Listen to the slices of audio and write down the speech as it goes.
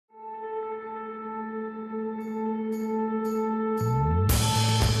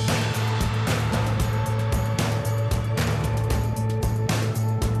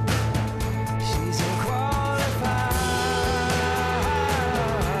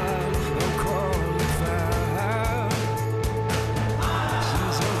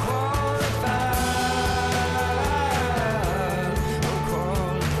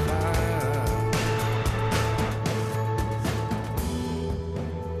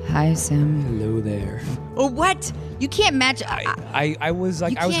Hi, Sam. Hello there. Oh, what? You can't match. I was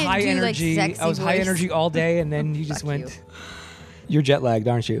like, You I was can't high do, like, energy. sexy I was high voice. energy all day, and then you just Fuck went. you. You're jet lagged,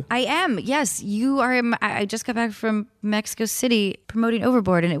 aren't you? I am. Yes, you are. I just got back from Mexico City promoting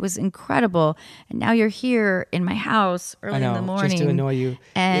Overboard, and it was incredible. And now you're here in my house early I know, in the morning. just to annoy you.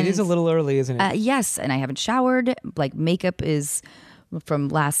 And, it is a little early, isn't it? Yes, and I haven't showered. Like makeup is from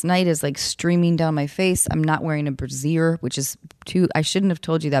last night is like streaming down my face. I'm not wearing a brassiere, which is too. I shouldn't have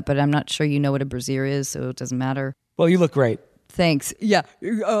told you that, but I'm not sure you know what a brassiere is, so it doesn't matter. Well, you look great. Thanks. Yeah.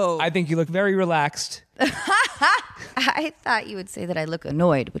 Oh. I think you look very relaxed. I thought you would say that I look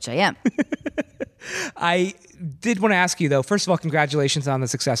annoyed, which I am. I did want to ask you, though, first of all, congratulations on the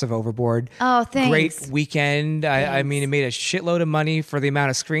success of Overboard. Oh, thanks. Great weekend. I mean, it made a shitload of money for the amount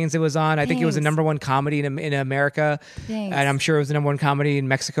of screens it was on. I think it was the number one comedy in America. Thanks. And I'm sure it was the number one comedy in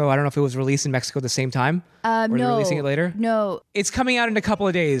Mexico. I don't know if it was released in Mexico at the same time. Or they're No. releasing it later? No. It's coming out in a couple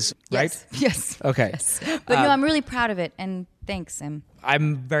of days, right? Yes. Okay. Yes. But no, I'm really proud of it, and thanks, Sam.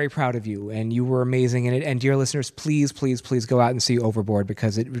 I'm very proud of you, and you were amazing in it. And dear listeners, please, please, please go out and see Overboard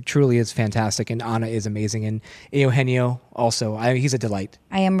because it truly is fantastic. And Anna is amazing, and Eugenio also. He's a delight.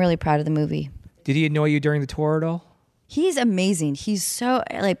 I am really proud of the movie. Did he annoy you during the tour at all? He's amazing. He's so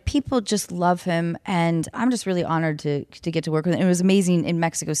like people just love him, and I'm just really honored to get to work with him. It was amazing in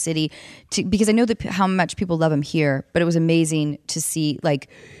Mexico City because I know how much people love him here, but it was amazing to see like,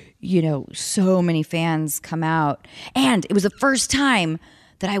 you know, so many fans come out, and it was the first time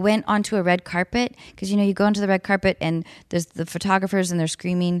that I went onto a red carpet because you know you go onto the red carpet and there's the photographers and they're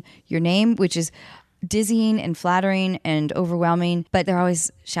screaming your name, which is dizzying and flattering and overwhelming, but they're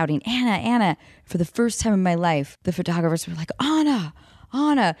always shouting, Anna, Anna. For the first time in my life, the photographers were like, Anna,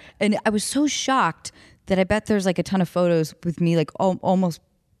 Anna. And I was so shocked that I bet there's like a ton of photos with me like almost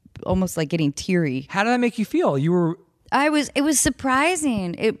like getting teary. How did that make you feel? You were... It was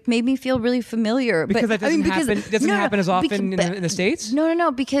surprising. It made me feel really familiar. Because but, that doesn't happen as often in the States?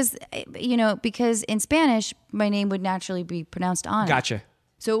 No, because, you know, because in Spanish, my name would naturally be pronounced Anna. Gotcha.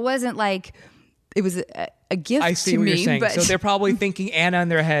 So it wasn't like... It was a gift I see to what me. you're saying. But So they're probably thinking Anna in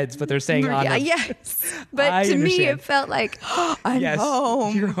their heads, but they're saying Anna. Yes. But I to me, understand. it felt like, I'm Yes,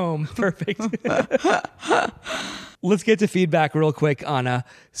 home. you're home. Perfect. Let's get to feedback real quick, Anna.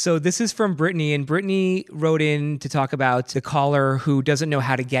 So this is from Brittany, and Brittany wrote in to talk about the caller who doesn't know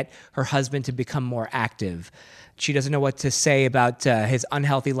how to get her husband to become more active. She doesn't know what to say about his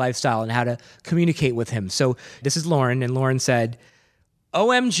unhealthy lifestyle and how to communicate with him. So this is Lauren, and Lauren said,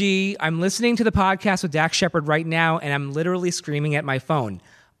 OMG, I'm listening to the podcast with Dax Shepard right now, and I'm literally screaming at my phone.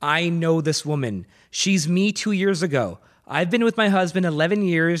 I know this woman. She's me 2 years ago. I've been with my husband 11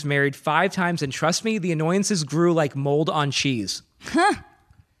 years, married 5 times, and trust me, the annoyances grew like mold on cheese.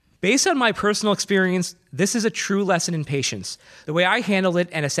 Based on my personal experience, this is a true lesson in patience. The way I handled it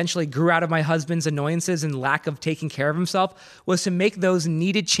and essentially grew out of my husband's annoyances and lack of taking care of himself was to make those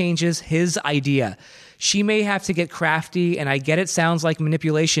needed changes his idea. She may have to get crafty, and I get it sounds like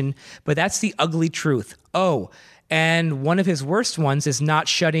manipulation, but that's the ugly truth. Oh, and one of his worst ones is not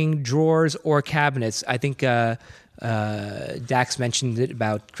shutting drawers or cabinets. I think Dax mentioned it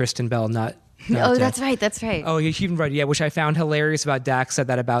about Kristen Bell not That's right. That's right. Oh, he even wrote, yeah, which I found hilarious about Dax said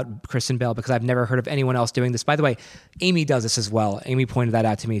that about Kristen Bell because I've never heard of anyone else doing this. By the way, Amy does this as well. Amy pointed that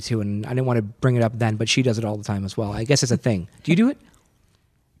out to me too, and I didn't want to bring it up then, but she does it all the time as well. I guess it's a thing. Do you do it?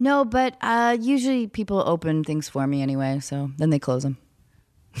 No, but usually people open things for me anyway, so then they close them.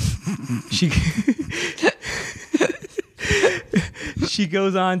 She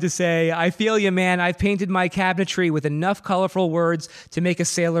goes on to say, I feel you, man. I've painted my cabinetry with enough colorful words to make a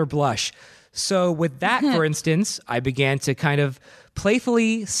sailor blush. So with that, for instance, I began to kind of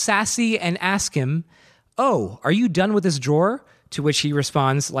playfully sassy and ask him, oh, are you done with this drawer? To which he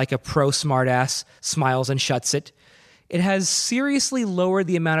responds like a pro smartass, smiles and shuts it. It has seriously lowered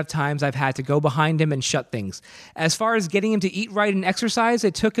the amount of times I've had to go behind him and shut things. As far as getting him to eat right and exercise,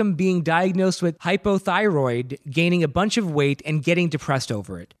 it took him being diagnosed with hypothyroid, gaining a bunch of weight, and getting depressed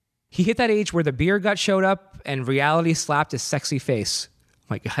over it. He hit that age where the beard got showed up and reality slapped his sexy face.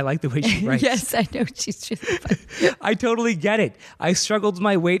 Like, I like the way she writes. Yes, I know. She's really funny. I totally get it. I struggled with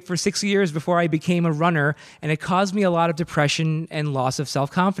my weight for 6 years before I became a runner, and it caused me a lot of depression and loss of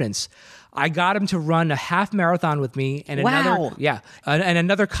self-confidence. I got him to run a half marathon with me and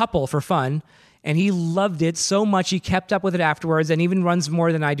another couple for fun, and he loved it so much he kept up with it afterwards and even runs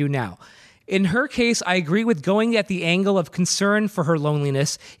more than I do now. In her case, I agree with going at the angle of concern for her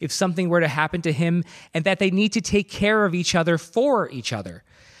loneliness if something were to happen to him and that they need to take care of each other for each other.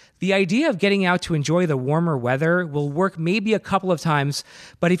 The idea of getting out to enjoy the warmer weather will work maybe a couple of times,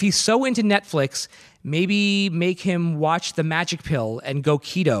 but if he's so into Netflix, maybe make him watch The Magic Pill and go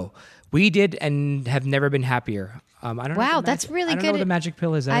keto. We did and have never been happier. I don't know. Wow, that's really I don't good. know what the Magic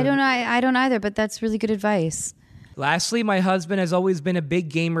Pill is. I don't know. I don't either, but that's really good advice. Lastly, my husband has always been a big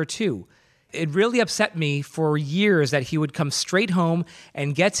gamer too. It really upset me for years that he would come straight home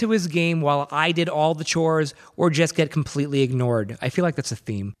and get to his game while I did all the chores or just get completely ignored. I feel like that's a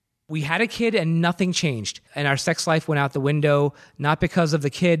theme. We had a kid and nothing changed, and our sex life went out the window, not because of the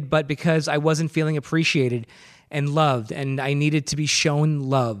kid, but because I wasn't feeling appreciated and loved, and I needed to be shown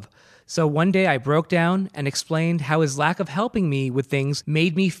love. So one day I broke down and explained how his lack of helping me with things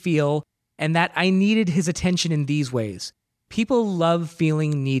made me feel, and that I needed his attention in these ways. People love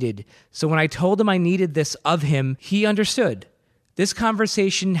feeling needed. So when I told him I needed this of him, he understood. This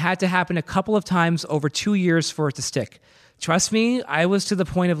conversation had to happen a couple of times over 2 years for it to stick. Trust me, I was to the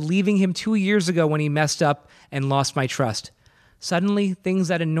point of leaving him 2 years ago when he messed up and lost my trust. Suddenly, things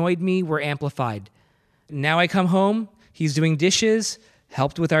that annoyed me were amplified. Now I come home, he's doing dishes,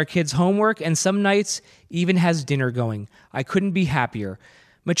 helped with our kids' homework, and some nights even has dinner going. I couldn't be happier.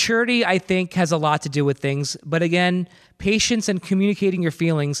 Maturity, I think, has a lot to do with things, but again, patience and communicating your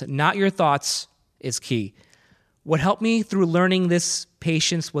feelings, not your thoughts, is key. What helped me through learning this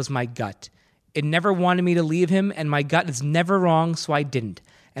patience was my gut. It never wanted me to leave him, and my gut is never wrong, so I didn't.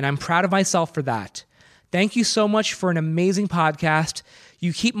 And I'm proud of myself for that. Thank you so much for an amazing podcast.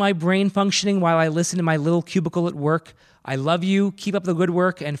 You keep my brain functioning while I listen to my little cubicle at work. I love you. Keep up the good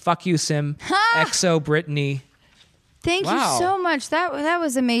work, and fuck you, Sim. XO Brittany. Thank Wow. you so much. That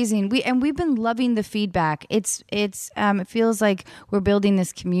was amazing. We've been loving the feedback. It feels like we're building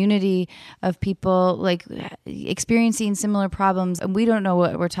this community of people like experiencing similar problems, and we don't know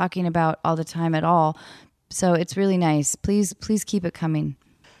what we're talking about all the time at all. So it's really nice. Please keep it coming.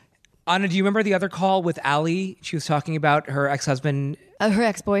 Anna, do you remember the other call with Ali? She was talking about her ex-husband. Her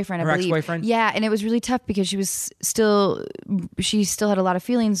ex-boyfriend, I believe. Ex-boyfriend? Yeah, and it was really tough because she still had a lot of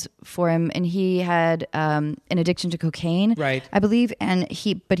feelings for him, and he had an addiction to cocaine, Right. I believe,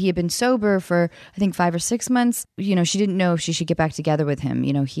 but he had been sober for I think 5 or 6 months. You know, she didn't know if she should get back together with him.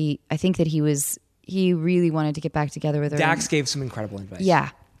 You know, I think that he really wanted to get back together with her. Dax gave some incredible advice.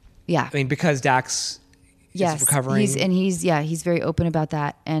 Yeah. I mean, because Dax is recovering. He's very open about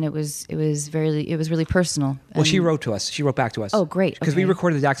that, and it was really personal. Well, she wrote to us. She wrote back to us. Oh, great. Because we Okay.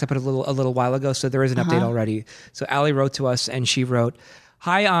 recorded the Dax episode a little while ago, so there is an update already. So Ali wrote to us, and she wrote,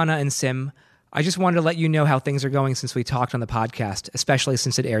 "Hi, Anna and Sim. I just wanted to let you know how things are going since we talked on the podcast, especially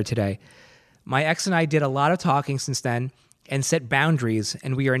since it aired today. My ex and I did a lot of talking since then and set boundaries,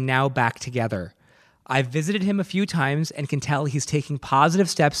 and we are now back together. I've visited him a few times and can tell he's taking positive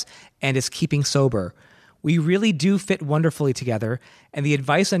steps and is keeping sober. We really do fit wonderfully together, and the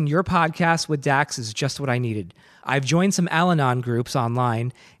advice on your podcast with Dax is just what I needed. I've joined some Al-Anon groups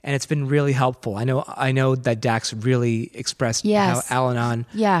online, and it's been really helpful. I know that Dax really expressed Yes. how Al-Anon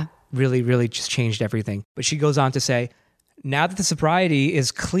really, really just changed everything. But she goes on to say, now that the sobriety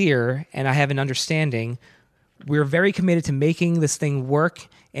is clear and I have an understanding, we're very committed to making this thing work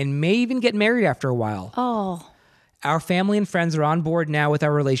and may even get married after a while. Oh. Our family and friends are on board now with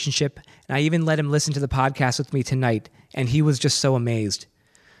our relationship, and I even let him listen to the podcast with me tonight, and he was just so amazed.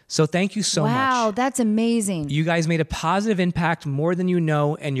 So thank you so much. Wow, that's amazing. You guys made a positive impact more than you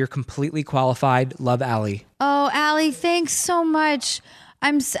know, and you're completely qualified. Love, Ali." Oh, Allie, thanks so much.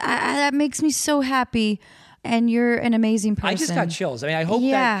 That makes me so happy, and you're an amazing person. I just got chills. I mean, I hope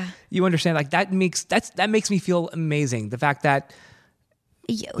that you understand. Like that makes me feel amazing. The fact that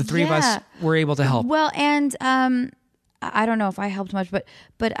the three of us were able to help. Well, and I don't know if I helped much, but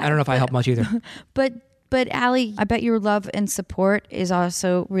I don't know if I helped much either. But Allie, I bet your love and support is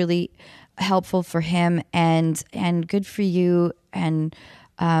also really helpful for him, and good for you. And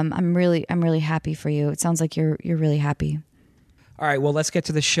I'm really happy for you. It sounds like you're really happy. All right, well, let's get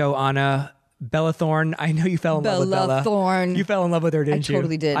to the show, Anna. Bella Thorne, I know you fell in love with Bella. Bella Thorne. You fell in love with her, didn't you? I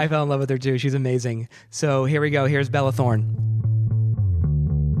totally did. I fell in love with her too. She's amazing. So here we go. Here's Bella Thorne.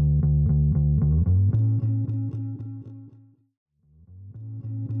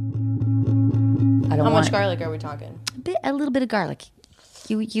 How much garlic are we talking? A little bit of garlic.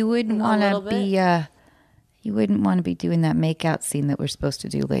 You wouldn't A want little to be you wouldn't want to be doing that makeout scene that we're supposed to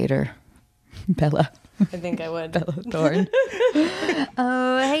do later. Bella. I think I would. Bella Thorne.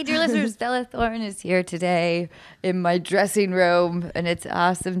 Oh, hey, dear listeners. Bella Thorne is here today in my dressing room, and it's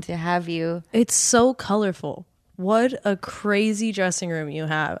awesome to have you. It's so colorful. What a crazy dressing room you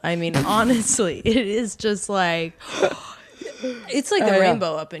have. I mean, honestly, it is just like It's like the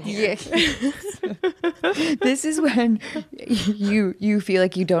rainbow up in here. Yeah. This is when you feel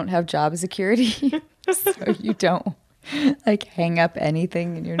like you don't have job security, so you don't like hang up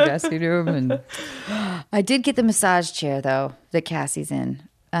anything in your dressing room. And I did get the massage chair though that Cassie's in.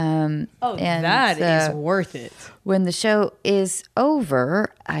 And That is worth it. when the show is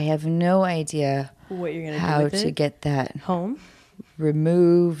over, I have no idea What you're gonna do how with to it? get that Home.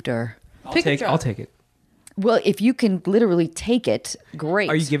 removed or. I'll Pick a take. drop. I'll take it. Well, if you can literally take it, great.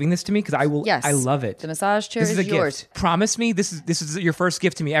 Are you giving this to me? Because I will. Yes. I love it. The massage chair This is is a yours. gift. Promise me this is your first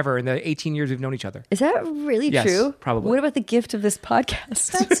gift to me ever in the 18 years we've known each other. Is that really Yes, true? probably. What about the gift of this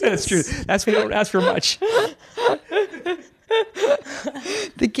podcast? That's true. That's why you don't ask for much.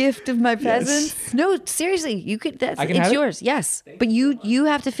 The gift of my presence? No, seriously, you could. That's I can it's have it? yours. Yes, but you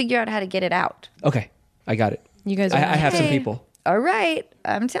have to figure out how to get it out. Okay, I got it. You guys I are have some Hey. people. All right,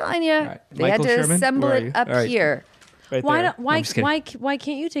 I'm telling you, right. they Michael had to Sherman, assemble where are it you? up All right. here. Right Why there. not? No, Why? I'm just kidding. Why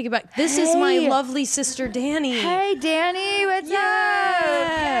can't you take it back? This is my Hey. lovely sister Danny. Hey, Danny, what's up?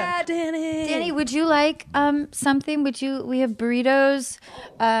 Yeah, Danny. Danny, would you like something? We have burritos,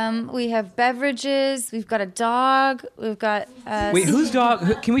 we have beverages, we've got a dog, we've got Wait, whose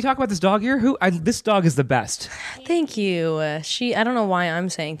dog? Can we talk about this dog here? This dog is the best. Thank you. I don't know why I'm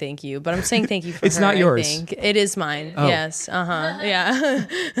saying thank you, but I'm saying thank you for It's her, not yours. I think. It is mine. Oh. Yes. Yeah.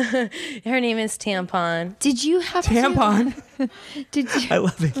 Her name is Tampon. Did you have Tampon. to? Did I you?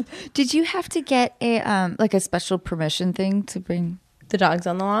 love it. Did you have to get a like a special permission thing to bring? The dog's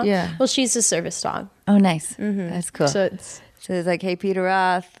on the lawn? Yeah. Well, she's a service dog. Oh, nice. That's cool. So So it's like, hey, Peter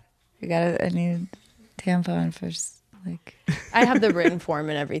Roth, I need a tampon for like. I have the written form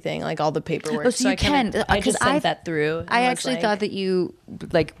and everything, like all the paperwork. Oh, so you kinda- can, I 'cause just sent I've- that through. and I was actually like- thought that you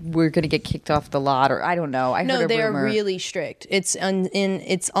like were gonna get kicked off the lot, or I don't know. I No, heard a they are rumor. really strict. It's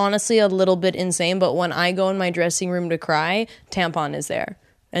honestly a little bit insane, but when I go in my dressing room to cry, Tampon is there.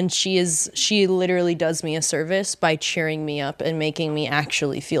 And she literally does me a service by cheering me up and making me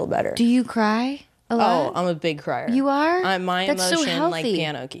actually feel better. Do you cry a Oh, lot? I'm a big crier. You are? My That's so emotion like healthy.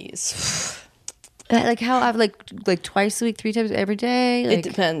 piano keys. Like how I've like twice a week, 3 times every day. It Like,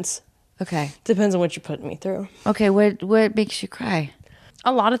 depends. okay, Depends on what you're putting me through. okay. What makes you cry?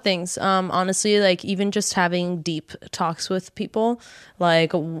 A lot of things. Honestly, like even just having deep talks with people.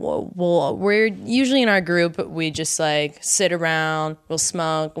 Like, we're usually in our group, we just like sit around, we'll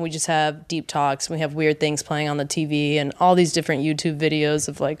smoke, and we just have deep talks. We have weird things playing on the TV and all these different YouTube videos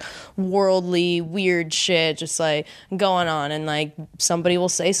of like worldly weird shit just like going on. And like somebody will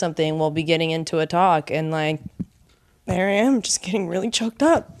say something, we'll be getting into a talk, and like there I am just getting really choked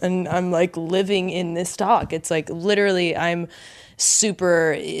up, and I'm like living in this talk. It's like literally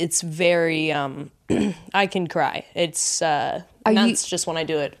it's very I can cry. It's that's just when I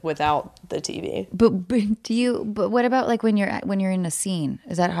do it without the TV. But what about like when you're in a scene?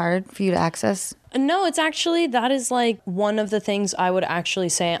 Is that hard for you to access? No, it's actually, that is like one of the things I would actually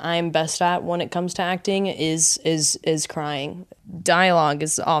say I'm best at when it comes to acting is crying. Dialogue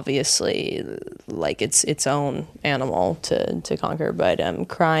is obviously like its own animal to conquer, but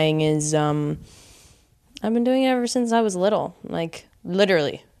crying is I've been doing it ever since I was little. Like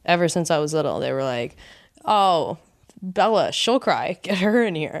literally ever since I was little. They were like, "Oh, Bella, she'll cry. Get her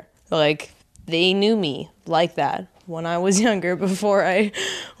in here." Like they knew me like that when I was younger, before I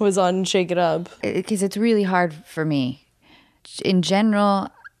was on Shake It Up. Because it's really hard for me. In general,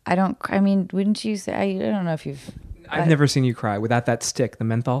 I mean, wouldn't you say? I don't know if you've. I've never seen you cry without that stick, the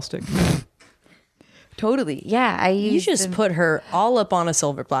menthol stick. Totally. Yeah, You just put her all up on a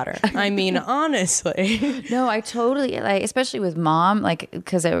silver platter. I mean, honestly. No, I totally like, especially with mom, like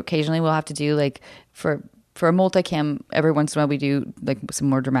because occasionally we'll have to do like for a multicam. Every once in a while we do like some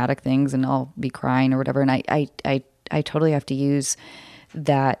more dramatic things, and I'll be crying or whatever, and I totally have to use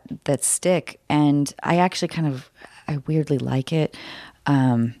that stick, and I actually I weirdly like it.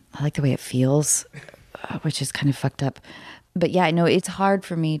 I like the way it feels, which is kind of fucked up. But yeah, no, it's hard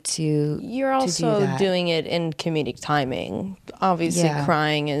for me to. You're to do also that. doing it in comedic timing. Obviously, Yeah.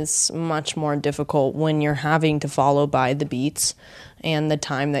 crying is much more difficult when you're having to follow by the beats and the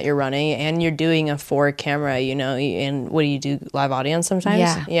time that you're running, and you're doing a 4 camera, and what do you do, live audience sometimes?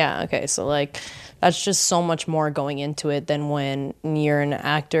 Yeah. Yeah, okay, so like that's just so much more going into it than when you're an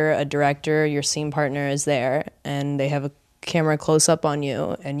actor, a director, your scene partner is there, and they have a camera close up on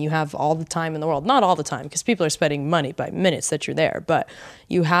you, and you have all the time in the world. Not all the time, because people are spending money by minutes that you're there, but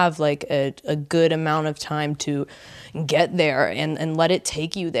you have like a good amount of time to get there and let it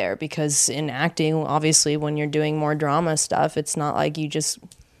take you there. Because in acting, obviously, when you're doing more drama stuff, it's not like you just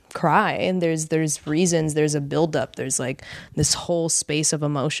cry, and there's reasons, there's a buildup, there's like this whole space of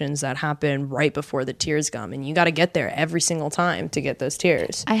emotions that happen right before the tears come, and you got to get there every single time to get those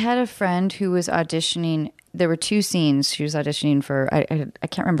tears. I had a friend who was auditioning. There were two scenes she was auditioning for. I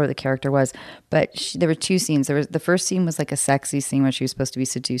can't remember what the character was, but there were two scenes. The first scene was like a sexy scene where she was supposed to be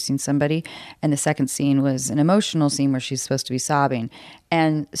seducing somebody, and the second scene was an emotional scene where she's supposed to be sobbing.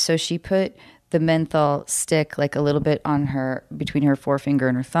 And so she put the menthol stick like a little bit on her, between her forefinger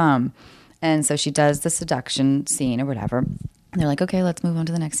and her thumb. And so she does the seduction scene or whatever. And they're like, okay, let's move on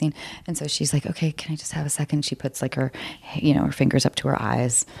to the next scene. And so she's like, okay, can I just have a second? She puts like her, her fingers up to her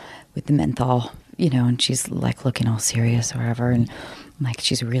eyes with the menthol, and she's like looking all serious or whatever. And like,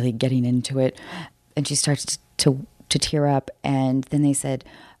 she's really getting into it. And she starts to tear up. And then they said,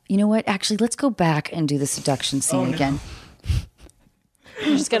 you know what? Actually, let's go back and do the seduction scene again.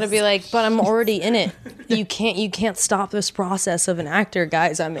 You're just gonna be like, but I'm already in it. You can't stop this process of an actor,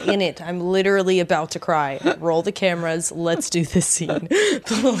 guys. I'm in it. I'm literally about to cry. Roll the cameras. Let's do this scene,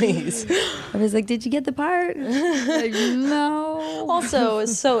 please. I was like, did you get the part? Like, no. Also,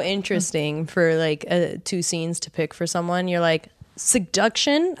 it's so interesting for like two scenes to pick for someone. You're like,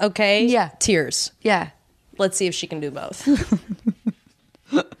 seduction, okay? Yeah. Tears. Yeah. Let's see if she can do both.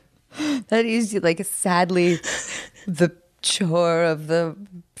 That is like sadly the chore of the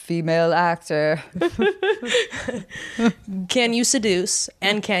female actor. Can you seduce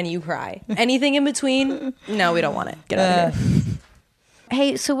and can you cry? Anything in between? No, we don't want it. Get out of here.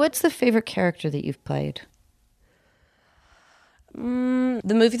 Hey, so what's the favorite character that you've played?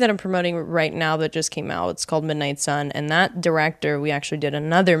 The movie that I'm promoting right now that just came out, it's called Midnight Sun, and that director, we actually did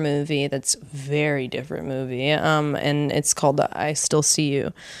another movie that's very different movie, and it's called I Still See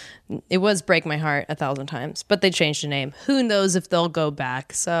You. It was Break My Heart 1,000 times, but they changed the name. Who knows if they'll go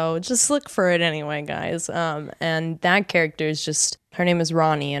back? So just look for it anyway, guys. And that character is just, her name is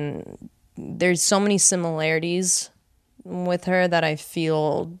Ronnie, and there's so many similarities with her that I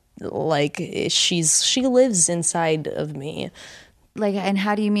feel like she lives inside of me. Like, and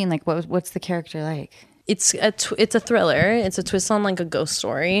how do you mean? Like, what's the character like? It's a thriller. It's a twist on like a ghost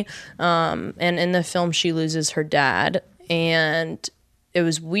story. And in the film, she loses her dad, and it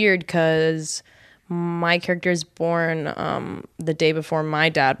was weird because my character is born the day before my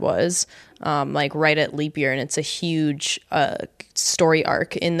dad was, like right at leap year, and it's a huge story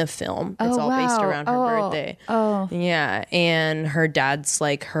arc in the film. It's all based around her birthday. Oh, yeah, and her dad's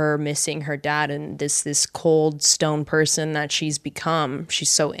like her missing her dad, and this cold stone person that she's become. She's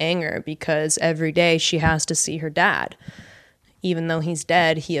so angry because every day she has to see her dad. Even though he's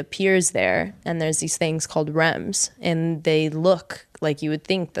dead, he appears there, and there's these things called REMs, and they look like you would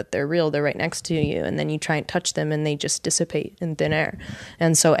think that they're real. They're right next to you, and then you try and touch them, and they just dissipate in thin air.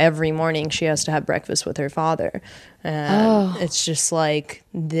 And so every morning she has to have breakfast with her father. And it's just like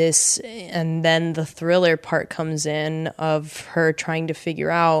this, and then the thriller part comes in of her trying to figure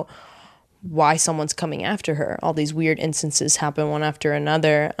out why someone's coming after her. All these weird instances happen one after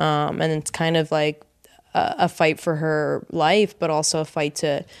another, and it's kind of like a fight for her life, but also a fight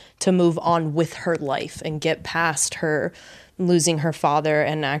to move on with her life and get past her losing her father.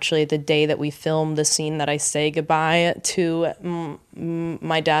 And actually the day that we filmed the scene that I say goodbye to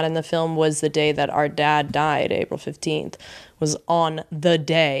my dad in the film was the day that our dad died. April 15th was on the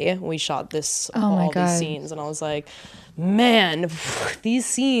day we shot this, all these scenes. And I was like, man, these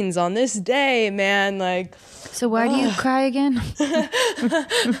scenes on this day, man, like. So why do you cry again?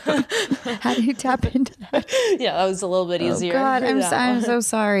 How do you tap into that? Yeah, that was a little bit easier. Oh God, I'm so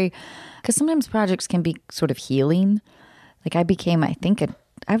sorry. Because sometimes projects can be sort of healing. Like I became, I think,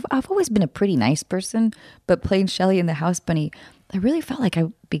 I've always been a pretty nice person, but playing Shelley in The House Bunny, I really felt like I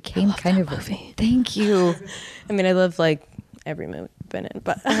became kind of movie. Thank you. I mean, I love like every movie I've been in,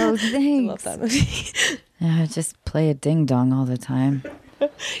 but thanks. I love that movie. Yeah, I just play a ding dong all the time.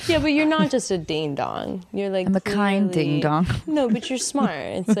 Yeah, but you're not just a ding dong. You're like, I'm a kind ding dong. No, but you're smart.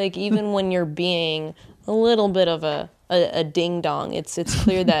 It's like even when you're being a little bit of a ding dong, it's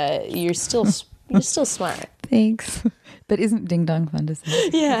clear that you're still smart. Thanks. But isn't ding dong fun to say?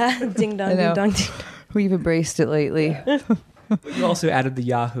 Yeah, ding dong, ding dong, ding dong. We've embraced it lately. You also added the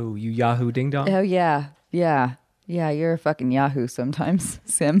Yahoo. You Yahoo ding dong. Oh yeah, yeah, yeah. You're a fucking Yahoo sometimes,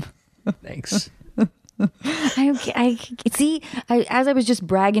 Sim. Thanks. I see. As I was just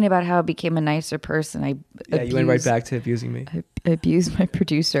bragging about how I became a nicer person, You went right back to abusing me. I abused my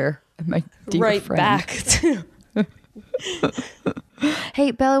producer, my dear right friend. Back to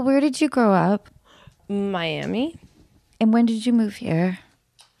Hey, Bella, where did you grow up? Miami. And when did you move here?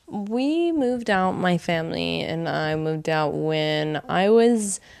 We moved out, my family and I moved out when I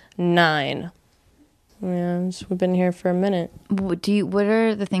was 9. Yeah, we've been here for a minute. What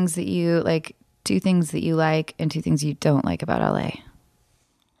are the things that you like? 2 things that you like and 2 things you don't like about LA?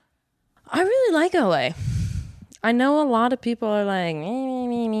 I really like LA. I know a lot of people are like,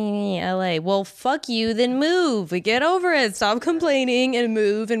 me, LA. Well, fuck you, then move. Get over it. Stop complaining and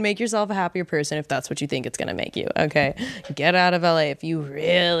move and make yourself a happier person if that's what you think it's going to make you, okay? Get out of LA if you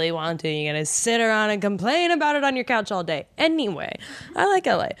really want to. You're going to sit around and complain about it on your couch all day. Anyway, I like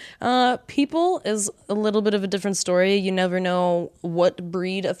LA. People is a little bit of a different story. You never know what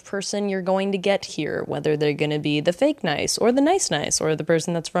breed of person you're going to get here, whether they're going to be the fake nice or the nice or the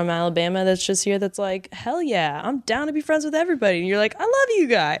person that's from Alabama that's just here that's like, hell yeah, I'm down to be friends with everybody. And you're like, I love you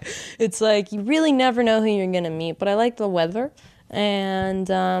guy. It's like, you really never know who you're going to meet. But I like the weather.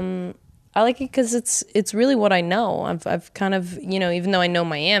 And I like it because it's really what I know. I've kind of, even though I know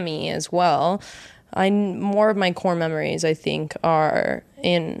Miami as well, more of my core memories, I think, are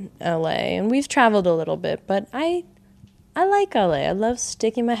in LA. And we've traveled a little bit, but I like LA. I love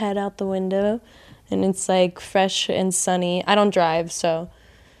sticking my head out the window. And it's like fresh and sunny. I don't drive, so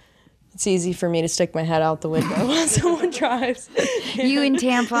it's easy for me to stick my head out the window when someone drives. You and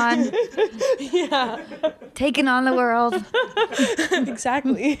Tampon. Yeah. Taking on the world.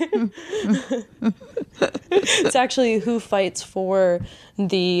 Exactly. It's actually who fights for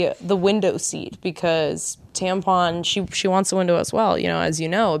the window seat, because Tampon, she wants the window as well, as you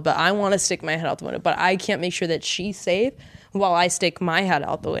know, but I want to stick my head out the window, but I can't make sure that she's safe while I stick my head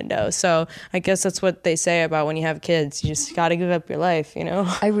out the window. So I guess that's what they say about when you have kids. You just got to give up your life,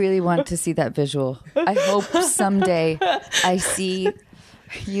 I really want to see that visual. I hope someday I see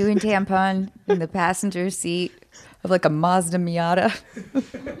you and Tampon in the passenger seat of like a Mazda Miata.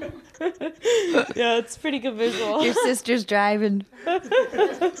 Yeah, it's a pretty good visual. Your sister's driving.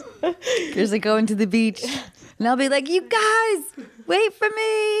 You're like going to the beach. And I'll be like, you guys, wait for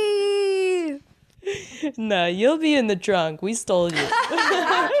me. No, you'll be in the trunk. We stole you.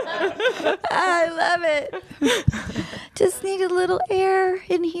 I love it. Just need a little air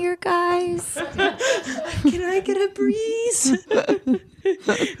in here, guys. Can I get a breeze?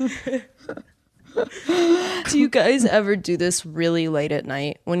 Do you guys ever do this really late at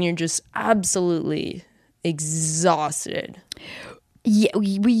night when you're just absolutely exhausted? Yeah,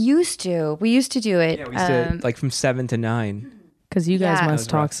 we used to. We used to do it. Yeah, we used to like from 7 to 9. Because you guys Yeah.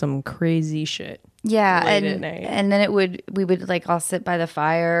 must talk some crazy shit. Yeah, late at night. and then we would like all sit by the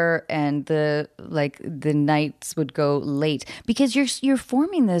fire, and the nights would go late because you're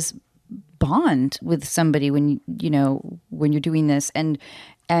forming this bond with somebody when when you're doing this, and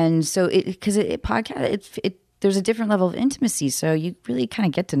so because it podcast it there's a different level of intimacy, so you really kind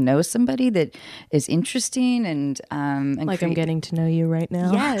of get to know somebody that is interesting and Like I'm getting to know you right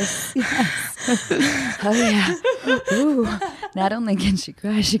now. Yes. Oh yeah. Ooh. Not only can she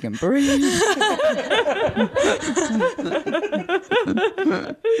cry, she can breathe.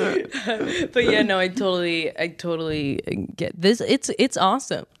 But yeah, no, I totally get this. It's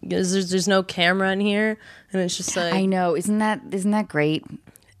awesome because there's no camera in here, and it's just like, I know. Isn't that great?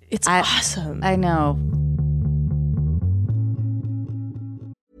 it's awesome. I know.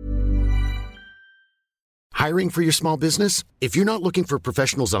 Hiring for your small business? If you're not looking for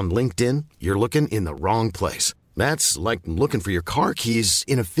professionals on LinkedIn, you're looking in the wrong place. That's like looking for your car keys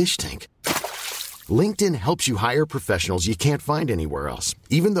in a fish tank. LinkedIn helps you hire professionals you can't find anywhere else,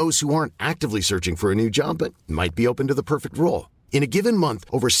 even those who aren't actively searching for a new job but might be open to the perfect role. In a given month,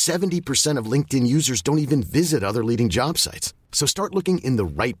 over 70% of LinkedIn users don't even visit other leading job sites. So start looking in the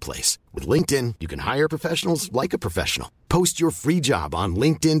right place. With LinkedIn, you can hire professionals like a professional. Post your free job on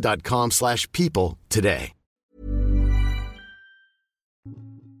linkedin.com/people today.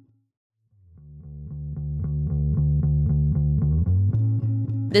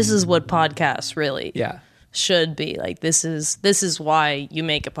 This is what podcasts really Yeah. should be. Like this is why you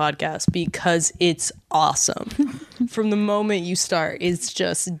make a podcast, because it's awesome. From the moment you start, it's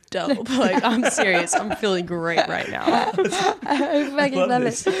just dope. Like I'm serious. I'm feeling great right now. I fucking love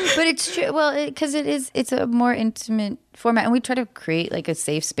it. But it's true. Well, because it's a more intimate format, and we try to create like a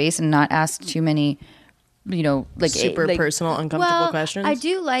safe space and not ask too many, like Super personal, uncomfortable questions. I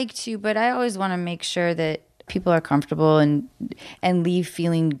do like to, but I always want to make sure that people are comfortable and leave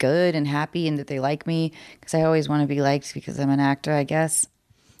feeling good and happy and that they like me, because I always want to be liked because I'm an actor, I guess.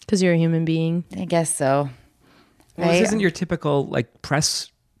 Because you're a human being. I guess so. Well, this isn't your typical like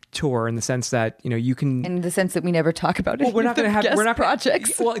press tour in the sense that, you know, you can. In the sense that we never talk about it. Well, we're not going to have guest we're not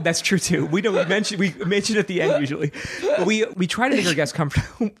projects. Well, that's true too. We mention at the end usually. But we try to make our guests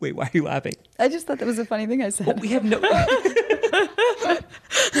comfortable. Wait, why are you laughing? I just thought that was a funny thing I said. Well, we have no.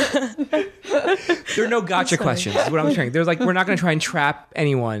 There are no gotcha questions. Is what I'm saying. There's like, we're not going to try and trap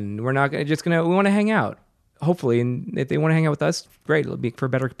anyone. We're not gonna, we want to hang out. Hopefully, and if they want to hang out with us, great. It'll be for a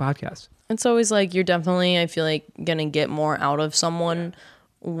better podcast. It's always like you're definitely, I feel like, gonna get more out of someone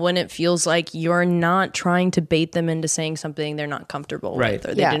when it feels like you're not trying to bait them into saying something they're not comfortable with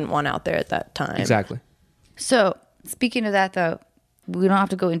or they didn't want out there at that time. Exactly. So, speaking of that, though, we don't have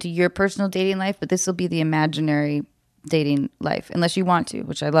to go into your personal dating life, but this will be the imaginary dating life, unless you want to,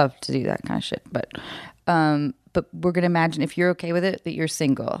 which I love to do that kind of shit. But we're gonna imagine, if you're okay with it, that you're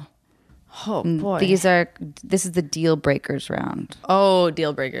single. Oh boy. This is the deal breakers round. Oh,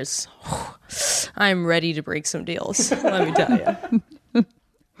 deal breakers. I'm ready to break some deals. Let me tell you.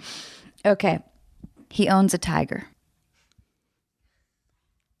 Okay. He owns a tiger.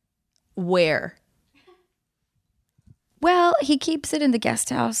 Where? Well, he keeps it in the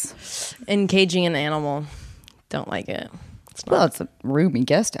guest house. Encaging an animal. Don't like it. Well, it's a roomy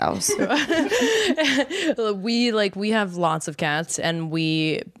guest house. We have lots of cats, and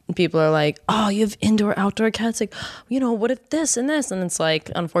people are like, oh, you have indoor outdoor cats, like, you know, what if this and this, and it's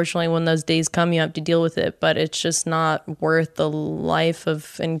like, unfortunately, when those days come, you have to deal with it, but it's just not worth the life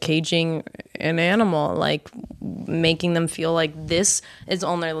of encaging an animal, like making them feel like this is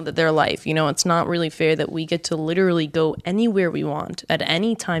only their life. You know, it's not really fair that we get to literally go anywhere we want at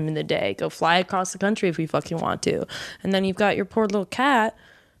any time in the day, go fly across the country if we fucking want to, and then you've got your poor little cat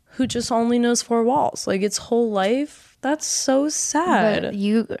who just only knows four walls, like its whole life. That's so sad. But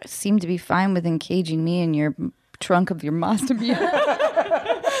you seem to be fine with encaging me in your trunk of your Mazda.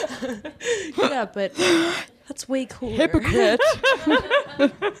 Yeah, but that's way cooler. Hypocrite.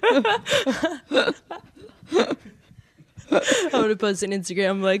 I'm gonna post on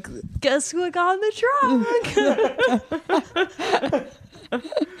Instagram like, guess who I got in the trunk?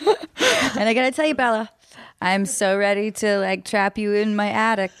 And I gotta tell you, Bella, I'm so ready to like trap you in my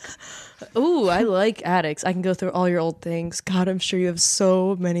attic. Ooh, I like attics. I can go through all your old things. God, I'm sure you have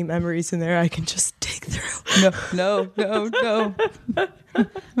so many memories in there I can just dig through. No.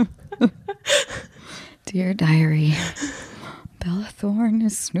 Dear diary, Bella Thorne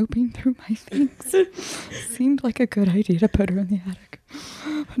is snooping through my things. Seemed like a good idea to put her in the attic.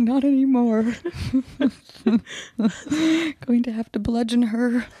 But not anymore. Going to have to bludgeon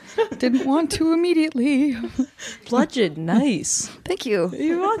her. Didn't want to immediately. Bludgeon, nice. Thank you.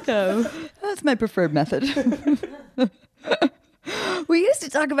 You're welcome. That's my preferred method. We used to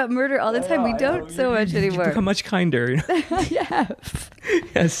talk about murder all the time. We don't so much You've anymore. become much kinder. Yeah.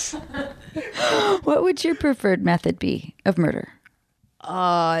 Yes. What would your preferred method be of murder?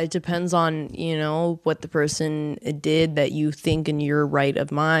 It depends on, you know, what the person did that you think in your right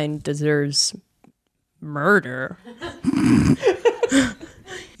of mind deserves murder.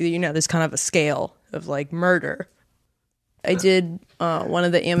 You know, there's kind of a scale of like murder. I did one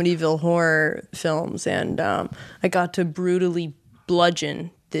of the Amityville horror films, and I got to brutally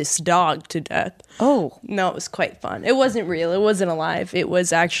bludgeon this dog to death. Oh. No, it was quite fun. It wasn't real. It wasn't alive. It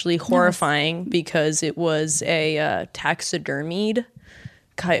was actually horrifying because it was a taxidermied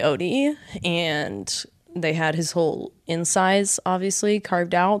coyote, and they had his whole insides obviously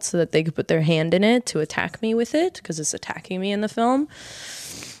carved out so that they could put their hand in it to attack me with it, because it's attacking me in the film.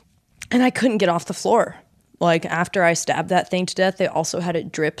 And I couldn't get off the floor. Like, after I stabbed that thing to death, they also had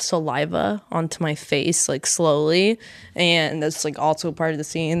it drip saliva onto my face, like, slowly. And that's, like, also part of the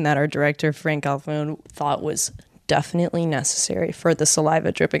scene that our director, Frank Alfone, thought was definitely necessary for the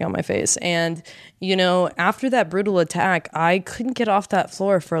saliva dripping on my face. And, you know, after that brutal attack, I couldn't get off that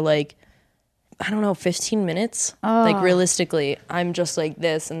floor for, like, I don't know, 15 minutes. Like, realistically, I'm just like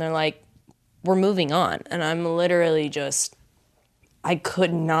this, and they're like, we're moving on. And I'm literally just, I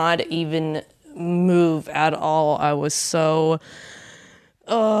could not even move at all. I was so,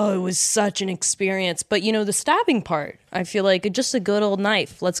 it was such an experience. But you know, the stabbing part, I feel like just a good old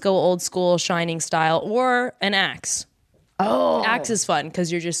knife. Let's go old school Shining style, or an axe. Oh, axe is fun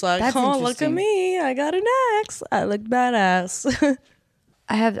because you're just like, That's oh, look at interesting. me, I got an axe, I look badass.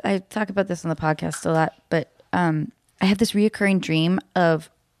 I talk about this on the podcast a lot, but I have this reoccurring dream of,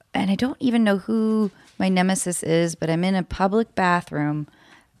 and I don't even know who my nemesis is, but I'm in a public bathroom,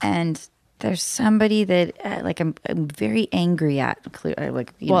 and there's somebody that like I'm very angry at.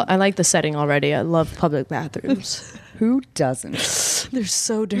 Like, Well, I like the setting already. I love public bathrooms. who doesn't? They're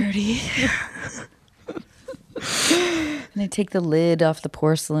so dirty. And I take the lid off the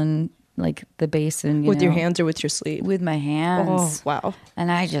porcelain like the basin. With your hands or with your sleeve? With my hands. Oh, wow.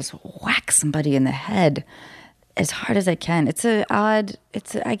 And I just whack somebody in the head as hard as I can.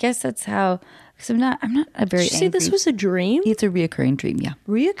 I guess that's how, because I'm not a very Did you say this angry- was a dream? It's a reoccurring dream, yeah.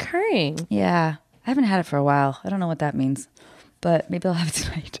 Reoccurring. Yeah. I haven't had it for a while. I don't know what that means, but maybe I'll have it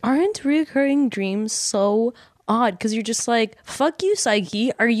tonight. Aren't reoccurring dreams so odd? Because you're just like, fuck you,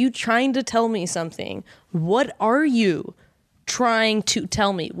 Psyche. Are you trying to tell me something? What are you trying to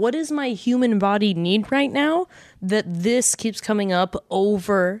tell me? What does my human body need right now that this keeps coming up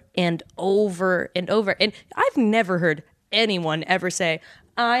over and over and over? And I've never heard anyone ever say,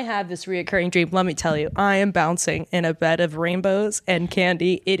 I have this reoccurring dream. Let me tell you, I am bouncing in a bed of rainbows and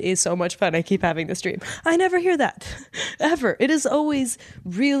candy. It is so much fun. I keep having this dream. I never hear that ever. It is always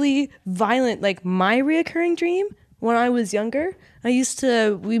really violent. Like my reoccurring dream when I was younger,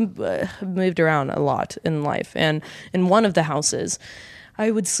 we moved around a lot in life. And in one of the houses,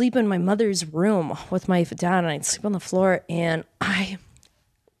 I would sleep in my mother's room with my dad, and I'd sleep on the floor. And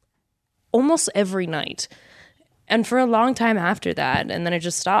almost every night, and for a long time after that, and then it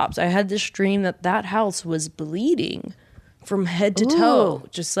just stopped, I had this dream that house was bleeding from head to toe,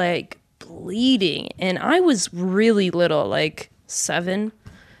 just like bleeding. And I was really little, like 7.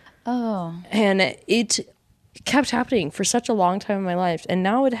 Oh. And it kept happening for such a long time in my life. And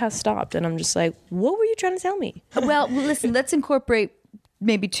now it has stopped. And I'm just like, what were you trying to tell me? Well, listen, let's incorporate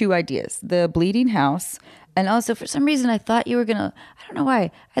maybe 2 ideas. The bleeding house. And also, for some reason, I thought you were going to, I don't know why,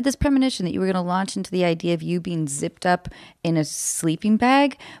 I had this premonition that you were going to launch into the idea of you being zipped up in a sleeping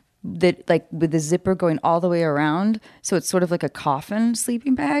bag, that like with the zipper going all the way around. So it's sort of like a coffin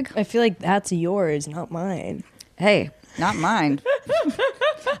sleeping bag. I feel like that's yours, not mine. Hey, not mine.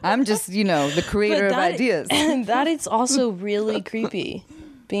 I'm just, the creator of ideas. And that is also really creepy.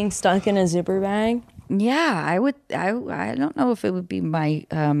 Being stuck in a zipper bag. Yeah, I don't know if it would be my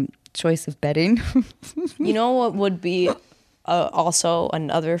choice of bedding. You know what would be also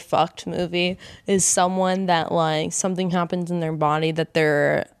another fucked movie is someone that like something happens in their body that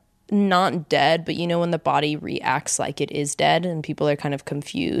they're not dead, but when the body reacts like it is dead and people are kind of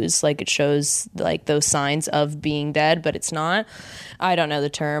confused, like it shows like those signs of being dead, but it's not. I don't know the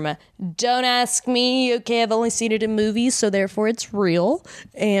term. Don't ask me. Okay, I've only seen it in movies, so therefore it's real.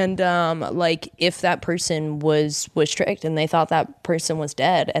 And like if that person was tricked and they thought that person was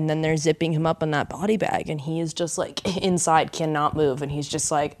dead, and then they're zipping him up in that body bag and he is just like inside, cannot move, and he's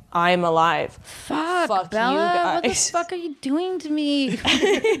just like, I'm alive. Fuck Bella, you guys. what the fuck are you doing to me?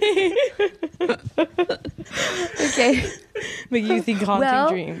 Okay. Make you think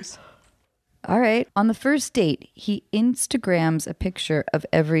haunting dreams. All right. On the first date, he Instagrams a picture of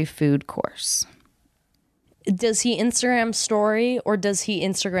every food course. Does he Instagram story or does he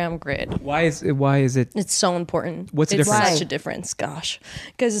Instagram grid? Why is it? It's so important. What's the it's difference? such a difference, gosh.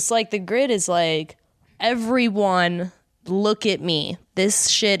 Because it's like the grid is like, everyone look at me. This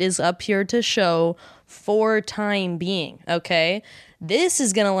shit is up here to show for time being, okay? This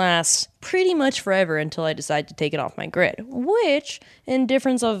is going to last pretty much forever until I decide to take it off my grid, which, in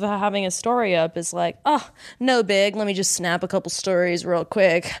difference of having a story up, is like, oh, no big. Let me just snap a couple stories real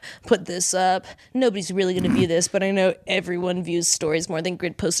quick, put this up. Nobody's really going to view this, but I know everyone views stories more than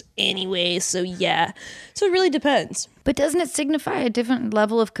grid posts anyway, so yeah. So it really depends. But doesn't it signify a different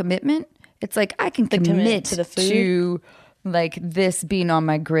level of commitment? It's like I can commit commitment to the food? to like this being on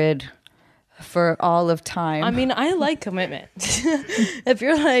my grid for all of time. I mean, I like commitment. If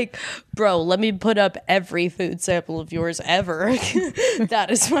you're like, bro, let me put up every food sample of yours ever, that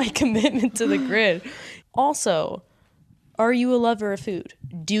is my commitment to the grid. Also, are you a lover of food?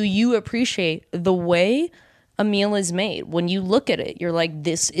 Do you appreciate the way a meal is made? When you look at it, you're like,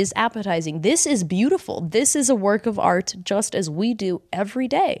 this is appetizing. This is beautiful. This is a work of art just as we do every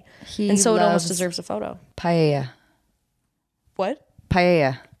day. And so it almost deserves a photo. Paella. What?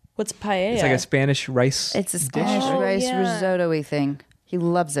 Paella. What's paella? It's like a Spanish rice. It's a Spanish rice risotto-y thing. He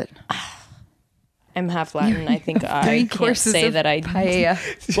loves it. I'm half Latin. I think I can't say that I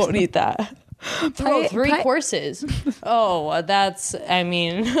paella. won't eat that. Bro, 3 courses. Oh, that's, I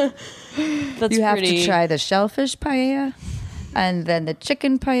mean, that's You have pretty. to try the shellfish paella, and then the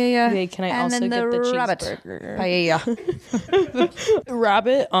chicken paella, Okay, can I and also then get the rabbit cheeseburger? paella.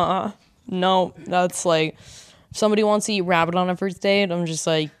 Rabbit? No, that's like, if somebody wants to eat rabbit on a first date, I'm just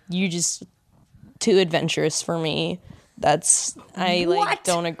like, you just too adventurous for me. That's, I like What?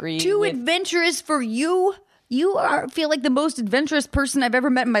 don't agree. Too with, adventurous for you? You feel like the most adventurous person I've ever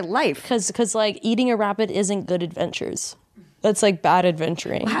met in my life. Because like eating a rabbit isn't good adventures. That's like bad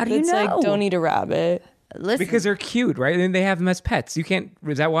adventuring. How do you It's know? like, don't eat a rabbit. Listen, Because they're cute, right? And they have them as pets. You can't.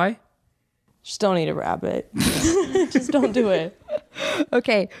 Is that why? Just don't eat a rabbit. Just don't do it.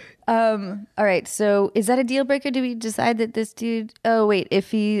 Okay. All right. So is that a deal breaker? Do we decide that this dude? Oh wait,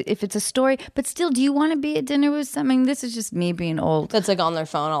 if it's a story, but still, do you want to be at dinner with something? This is just me being old. That's like on their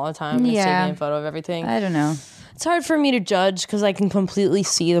phone all the time. And it's taking a photo of everything. I don't know. It's hard for me to judge because I can completely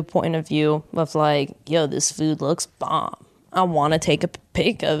see the point of view of like, yo, this food looks bomb. I want to take a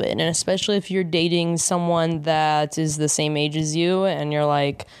pic of it. And especially if you're dating someone that is the same age as you and you're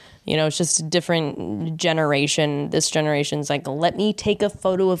like, you know, it's just a different generation. This generation's like, let me take a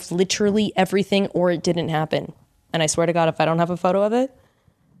photo of literally everything or it didn't happen. And I swear to God, if I don't have a photo of it,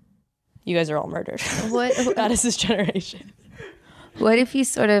 you guys are all murdered. What? That is this generation. What if he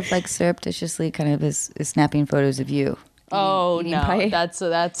sort of like surreptitiously kind of is snapping photos of you? Eating pie? That's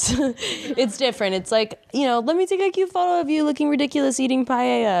it's different. It's like, you know, let me take a cute photo of you looking ridiculous eating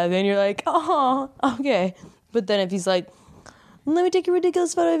paella. Then you're like, oh, okay. But then if he's like, let me take a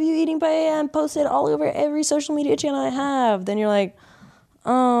ridiculous photo of you eating paella and post it all over every social media channel I have, then you're like,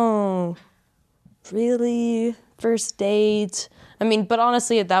 oh, really? First date? I mean, but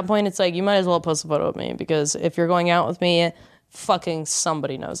honestly, at that point, it's like, you might as well post a photo of me because if you're going out with me, fucking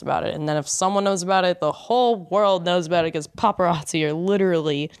somebody knows about it. And then if someone knows about it, the whole world knows about it because paparazzi are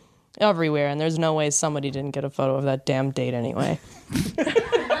literally everywhere. And there's no way somebody didn't get a photo of that damn date anyway.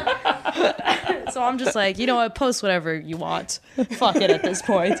 So I'm just like, you know what, post whatever you want. Fuck it at this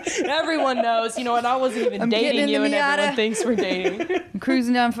point. Everyone knows, you know what, I wasn't even dating you and everyone thinks we're dating. I'm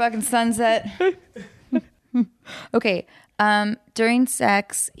cruising down fucking Sunset. Okay. During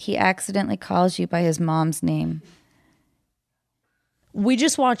sex, he accidentally calls you by his mom's name. We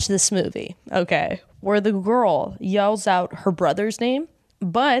just watched this movie, okay, where the girl yells out her brother's name,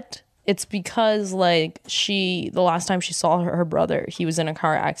 but it's because like the last time she saw her brother, he was in a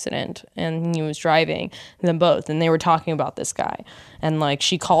car accident and he was driving them both and they were talking about this guy. And like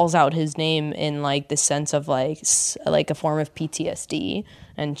she calls out his name in like the sense of like a form of PTSD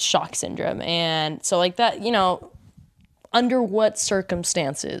and shock syndrome. And so like that, you know, under what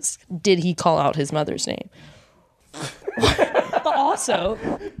circumstances did he call out his mother's name? But also,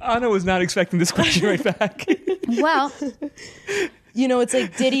 Anna was not expecting this question right back. Well, you know, it's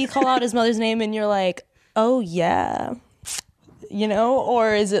like, did he call out his mother's name and you're like, oh yeah, you know?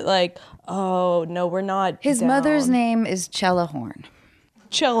 Or is it like, oh no, we're not his down. mother's name is Cellahorn.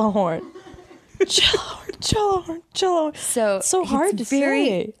 Cellahorn. Cellahorn. So it's so hard to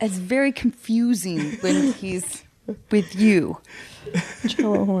say. It's very confusing when he's with you.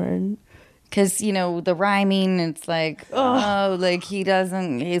 Cellahorn. Because, you know, the rhyming, it's like, oh, like he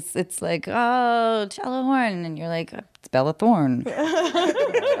doesn't, it's like, oh, Cellahorn. And you're like, it's Bella Thorne.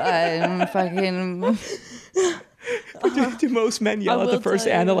 I'm fucking. Do most men yell at the first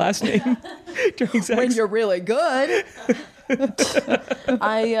and the last name during sex? When you're really good.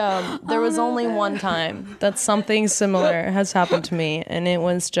 There was only one time that something similar has happened to me, and it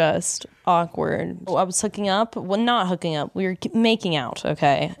was just awkward. I was hooking up. Well, not hooking up. We were making out,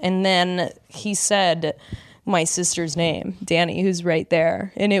 okay? And then he said my sister's name, Danny, who's right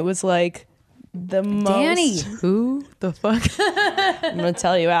there. And it was like the most... Danny. Who the fuck? I'm going to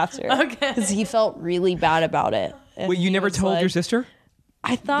tell you after. Okay. Because he felt really bad about it. And Wait, you never was told like, your sister?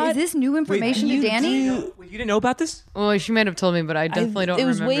 I thought... Is this new information to Danny? You didn't know about this? Well, she might have told me, but I definitely don't remember. It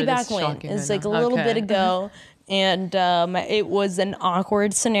was way back this when. shocking It's right like a now. little Okay. bit ago. And it was an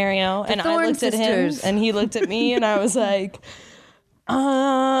awkward scenario. And I Thorne looked at him sisters. and he looked at me and I was like,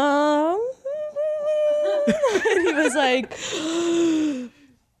 and he was like,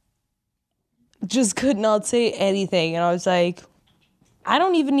 just could not say anything. And I was like, I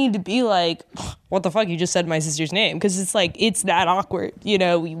don't even need to be like, what the fuck, you just said my sister's name. Because it's like, it's that awkward. You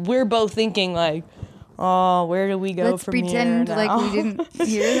know, we're both thinking like, oh, where do we go Let's from pretend here like now? we didn't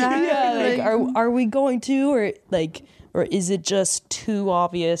hear that. Yeah, like are we going to, or is it just too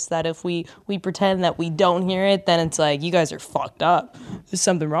obvious that if we pretend that we don't hear it, then it's like, you guys are fucked up. There's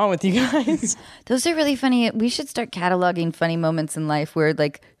something wrong with you guys. Those are really funny. We should start cataloging funny moments in life where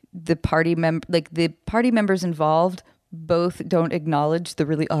like the party members involved both don't acknowledge the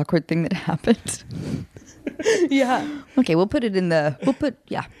really awkward thing that happened. Yeah. Okay, we got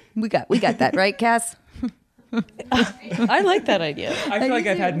that, right, Cass? I like that idea. I feel like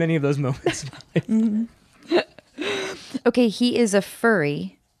I've had many of those moments. Okay, he is a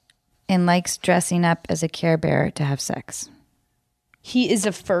furry and likes dressing up as a Care Bear to have sex. He is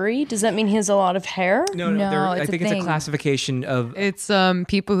a furry? Does that mean he has a lot of hair? No, No, I it's a think it's a thing. classification of... It's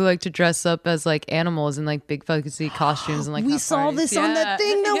people who like to dress up as like animals in like big fuzzy costumes and like We have saw parties. this on that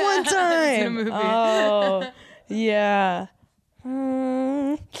thing that one It's in a time. movie. Oh, yeah.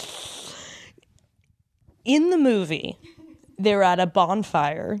 In the movie, they're at a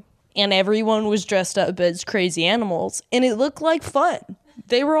bonfire and everyone was dressed up as crazy animals, and it looked like fun.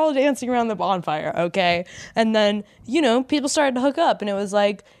 They were all dancing around the bonfire, okay? And then, people started to hook up, and it was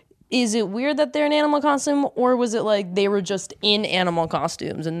like, is it weird that they're in animal costume, or was it like they were just in animal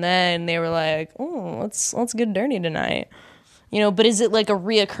costumes, and then they were like, oh, let's get dirty tonight, But is it like a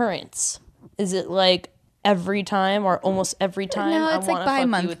reoccurrence? Is it like every time or almost every time? No, it's like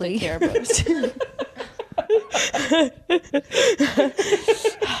bi-monthly. Care Bears?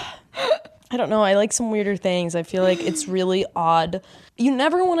 I don't know. I like some weirder things. I feel like it's really odd. You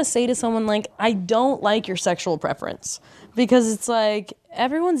never want to say to someone like, I don't like your sexual preference, because it's like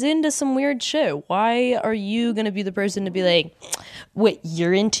everyone's into some weird shit. Why are you going to be the person to be like, what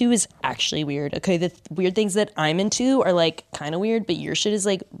you're into is actually weird? Okay, the weird things that I'm into are like kind of weird, but your shit is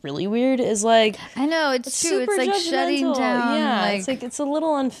like really weird is like, I know, it's true. It's super like shutting judgmental. down. Yeah, it's like it's a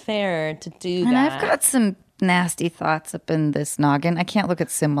little unfair to do and that. I've got some nasty thoughts up in this noggin. I can't look at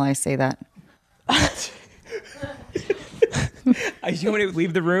Sim while I say that. You want to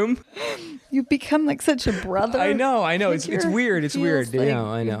leave the room? You become like such a brother. I know. It's weird. It's weird. Like,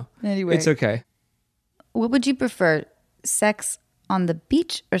 I know. Anyway. It's okay. What would you prefer, sex on the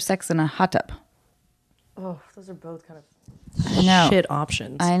beach or sex in a hot tub? Oh, those are both kind of I know. shit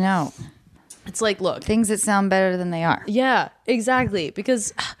options. I know. It's like, look. Things that sound better than they are. Yeah, exactly.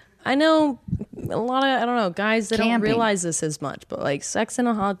 Because I know a lot of, guys that don't Camping. realize this as much, but like sex in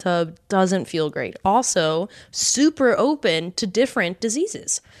a hot tub doesn't feel great. Also, super open to different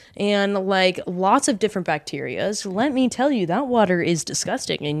diseases and like lots of different bacteria. So let me tell you, that water is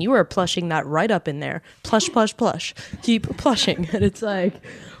disgusting, and you are plushing that right up in there. Plush, plush, plush. Keep plushing. And it's like,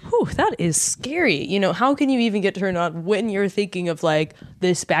 whew, that is scary. How can you even get turned on when you're thinking of like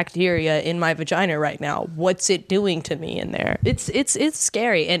this bacteria in my vagina right now? What's it doing to me in there? It's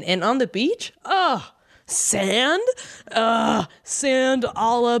scary. And on the beach, sand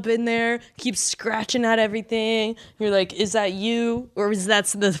all up in there, keep scratching at everything. You're like, is that you, or is that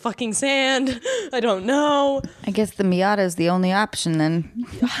the fucking sand? I don't know. I guess the Miata is the only option then.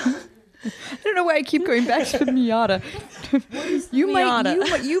 I don't know why I keep going back to the Miata.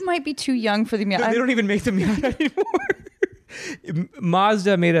 You might be too young for the Miata. They don't even make the Miata anymore.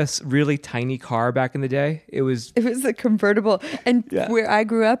 Mazda made a really tiny car back in the day. It was a convertible, and where I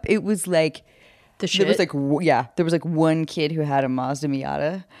grew up, it was like The shit. there was like one kid who had a Mazda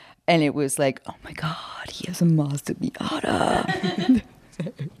Miata, and it was like, oh my god, he has a Mazda Miata.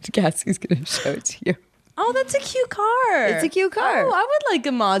 Cassie's gonna show it to you. Oh, that's a cute car. It's a cute car. Oh, I would like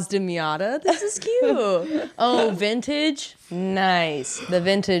a Mazda Miata. This is cute. Oh, vintage? Nice. The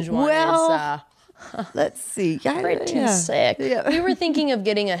vintage one Well, is let's see. pretty sick. Yeah. We were thinking of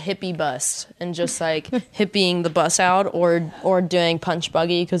getting a hippie bus and just like hippieing the bus out or doing punch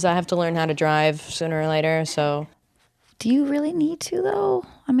buggy, because I have to learn how to drive sooner or later. So Do you really need to, though?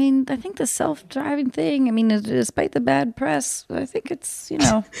 I mean, I think the self-driving thing, despite the bad press, I think it's,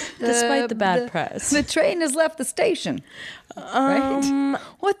 despite the bad press. The train has left the station. Right?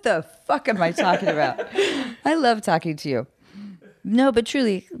 What the fuck am I talking about? I love talking to you. No, but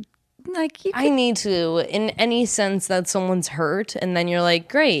truly, like, I need to, in any sense that someone's hurt, and then you're like,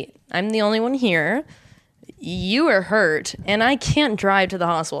 great, I'm the only one here. You are hurt, and I can't drive to the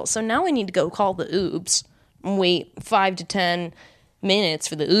hospital. So now I need to go call the Oobs and wait 5 to 10 minutes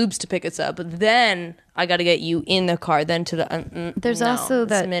for the Oobs to pick us up. But then I got to get you in the car, then to the... there's also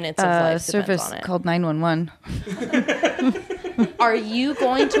that minutes of life service on it. called 911. Are you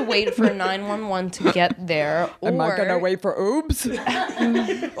going to wait for 911 to get there? Am I going to wait for Oobs?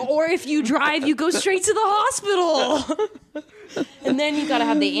 Or if you drive, you go straight to the hospital. And then you got to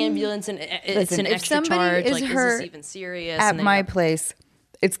have the ambulance, and it's Listen, an if extra somebody charge. is Like, is hurt this even serious? At And then my you- place,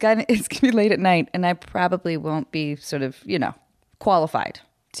 it's gonna be late at night, and I probably won't be sort of, qualified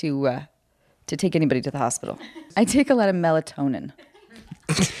to take anybody to the hospital. I take a lot of melatonin.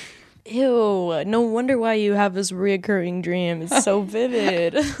 Ew, no wonder why you have this reoccurring dream. It's so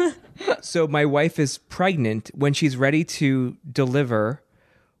vivid. So my wife is pregnant. When she's ready to deliver,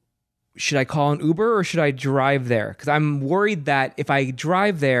 should I call an Uber or should I drive there? Because I'm worried that if I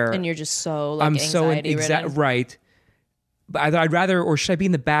drive there, And you're just so like I'm so anxiety ridden. right. But I'd rather, or should I be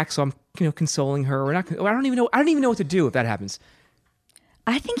in the back so I'm consoling her? Or not? I don't even know. I don't even know what to do if that happens.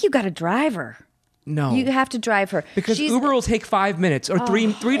 I think you got to drive her. No, You have to drive her. because She's- Uber will take 5 minutes or three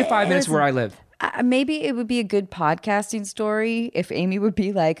to 5 minutes where I live. Maybe it would be a good podcasting story if Amy would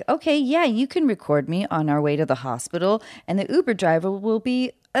be like, okay, yeah, you can record me on our way to the hospital, and the Uber driver will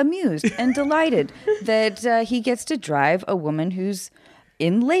be amused and delighted that he gets to drive a woman who's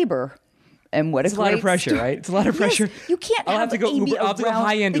in labor. And what It's a lot of pressure, right? It's a lot of pressure. You can't I'll have to go Amy Uber. I'll have to go around-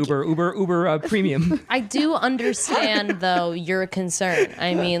 high-end like, Uber premium. I do understand, though, your concern.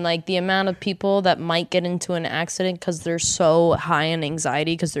 I mean, like, the amount of people that might get into an accident because they're so high in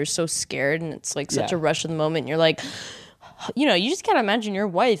anxiety, because they're so scared, and it's, like, such Yeah. a rush of the moment. And you're like, you know, you just gotta imagine your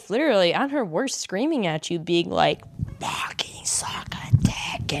wife literally at her worst screaming at you, being like, fucking suck a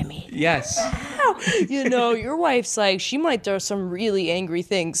dick, give me. Yes. You know, your wife's like, she might throw some really angry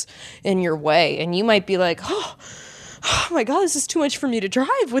things in your way, and you might be like, oh my God, this is too much for me to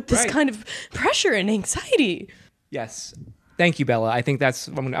drive with this Right. kind of pressure and anxiety. Yes. Thank you, Bella. I think I'm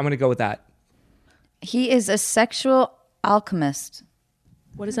going to go with that. He is a sexual alchemist.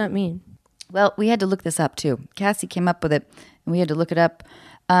 What does that mean? Well, we had to look this up too. Cassie came up with it, and we had to look it up.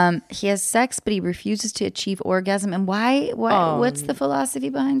 He has sex, but he refuses to achieve orgasm. And why? What's the philosophy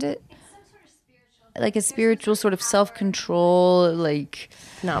behind it? Like a spiritual sort of self-control, like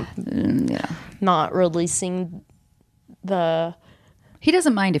No, yeah. not releasing the. He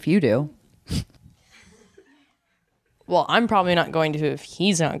doesn't mind if you do. Well, I'm probably not going to if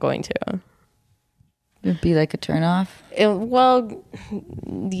he's not going to. It'd be like a turnoff. Well,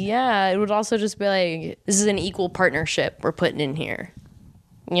 yeah, it would also just be like, this is an equal partnership we're putting in here.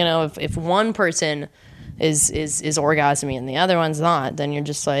 You know, if one person is orgasming and the other one's not, then you're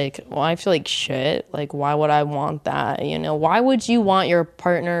just like, well, I feel like shit. Like, why would I want that? You know, why would you want your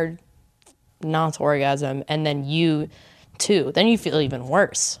partner not to orgasm and then you too? Then you feel even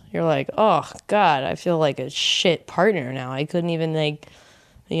worse. You're like, oh God, I feel like a shit partner now. I couldn't even like,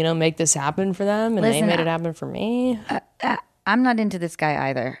 you know, make this happen for them, and Listen, they made it happen for me. I'm not into this guy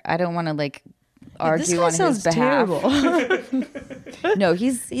either. I don't want to like argue This guy on his sounds behalf. terrible. No,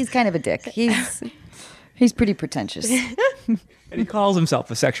 he's kind of a dick. He's pretty pretentious. And he calls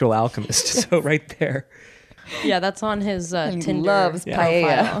himself a sexual alchemist. So right there. Yeah, that's on his He Tinder. loves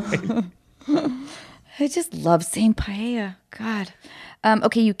profile. paella. I just love saying paella. God.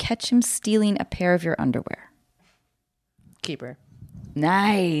 Okay, you catch him stealing a pair of your underwear. Keeper.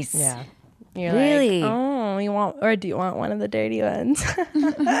 Nice. Yeah. You're Really? like, oh, you want, or do you want one of the dirty ones?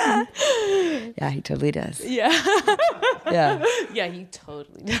 Yeah, he totally does. Yeah. Yeah. Yeah, he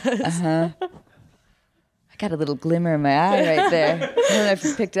totally does. I got a little glimmer in my eye right there. I don't know if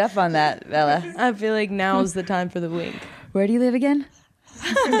you picked up on that, Bella. I feel like now's the time for the wink. Where do you live again?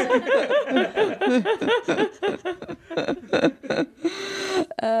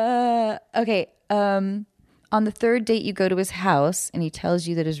 Okay. On the third date, you go to his house, and he tells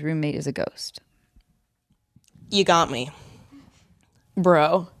you that his roommate is a ghost. You got me.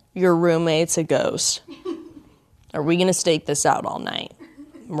 Bro, your roommate's a ghost. Are we going to stake this out all night?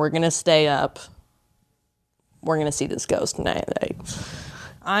 We're going to stay up. We're going to see this ghost tonight. Like,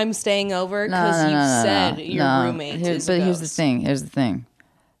 I'm staying over because you said your roommate is a But ghost. here's the thing.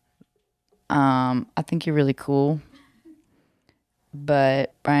 I think you're really cool,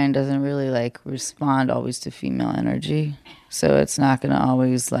 but Brian doesn't really like respond always to female energy, so it's not gonna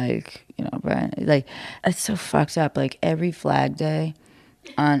always like, you know, Brian, like, it's so fucked up. Like every Flag Day,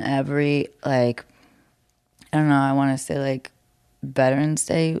 on every, like, I don't know, I want to say like Veterans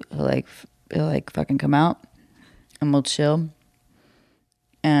Day, he'll like fucking come out and we'll chill,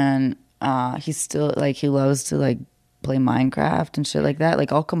 and he's still like, he loves to like play Minecraft and shit like that.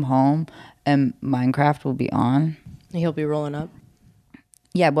 Like I'll come home and Minecraft will be on. He'll be rolling up.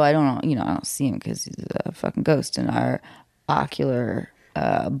 Yeah, well, I don't know. You know, I don't see him because he's a fucking ghost. And our ocular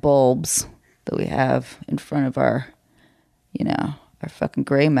bulbs that we have in front of our, you know, our fucking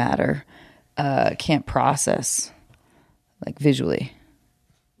gray matter can't process, like, visually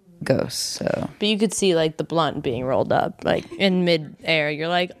ghosts. So But you could see like the blunt being rolled up like in mid-air. You're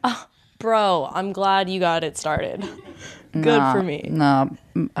like, oh, bro, I'm glad you got it started. Good for me. no,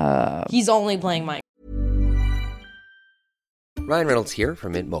 He's only playing Minecraft. Ryan Reynolds here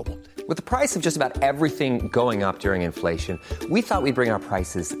from Mint Mobile. With the price of just about everything going up during inflation, we thought we'd bring our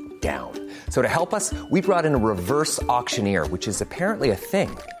prices down. So to help us, we brought in a reverse auctioneer, which is apparently a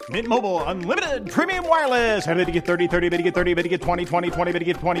thing. Mint Mobile Unlimited Premium Wireless. How to get 30, 30, bit to get 30, bit to get 20, 20, 20, bit to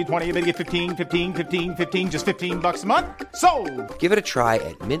get 20, 20, bit to get 15, 15, 15, 15, just $15 a month? Sold! Give it a try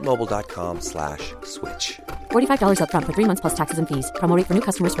at mintmobile.com/switch. $45 up front for 3 months plus taxes and fees. Promo rate for new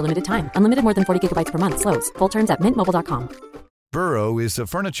customers for limited time. Unlimited more than 40 gigabytes per month. Slows full terms at mintmobile.com. Burrow is a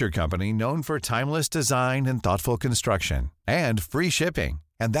furniture company known for timeless design and thoughtful construction, and free shipping,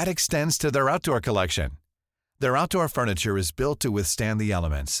 and that extends to their outdoor collection. Their outdoor furniture is built to withstand the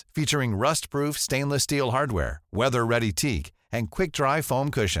elements, featuring rust-proof stainless steel hardware, weather-ready teak, and quick-dry foam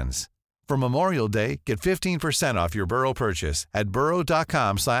cushions. For Memorial Day, get 15% off your Burrow purchase at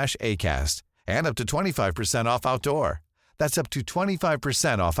burrow.com/acast, and up to 25% off outdoor. That's up to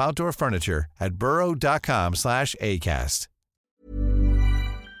 25% off outdoor furniture at burrow.com/ACAST.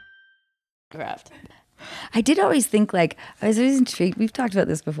 Craft. I did always think, like, I was always intrigued. We've talked about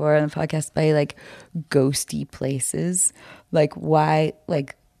this before on the podcast, by like ghosty places. Like, why,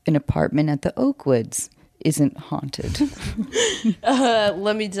 like, an apartment at the Oakwoods isn't haunted.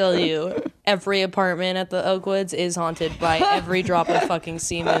 Let me tell you, every apartment at the Oakwoods is haunted by every drop of fucking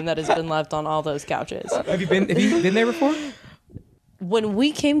semen that has been left on all those couches. Have you been there before? When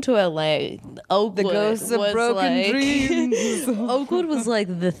we came to LA, Oakwood ghosts of was broken like dreams. Oakwood was like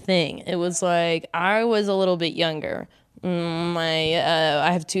the thing. It was like, I was a little bit younger.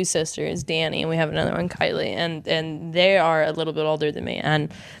 I have two sisters, Danny, and we have another one, Kylie, and they are a little bit older than me.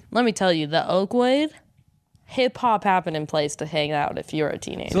 And let me tell you, the Oakwood, hip hop happening place to hang out if you're a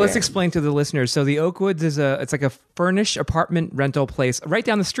teenager. So let's explain to the listeners. So the Oakwoods it's like a furnished apartment rental place right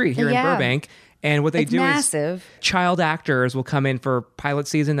down the street here in Burbank. And what they do massive. is child actors will come in for pilot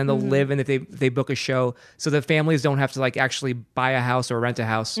season, and they'll live, and if they book a show, so the families don't have to like actually buy a house or rent a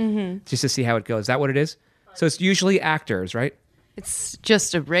house just to see how it goes. Is that what it is? So it's usually actors, right? It's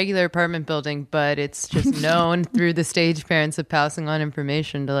just a regular apartment building, but it's just known through the stage parents of passing on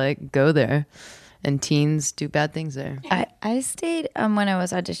information to like go there. And teens do bad things there. I stayed when I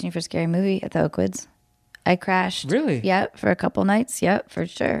was auditioning for Scary Movie at the Oakwoods. I crashed. Really? Yep, for a couple nights. Yep, for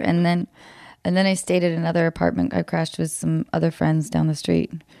sure. And then I stayed at another apartment. I crashed with some other friends down the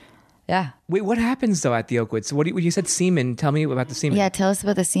street. Yeah. Wait, what happens though at the Oakwoods? So when you said semen, tell me about the semen. Yeah, tell us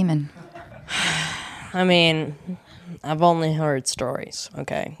about the semen. I mean, I've only heard stories,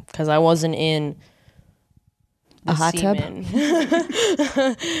 okay? Because I wasn't in A hot tub?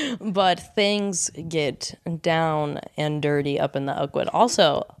 But things get down and dirty up in the Oakwood.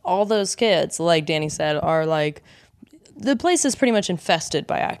 Also, all those kids, like Danny said, are like, the place is pretty much infested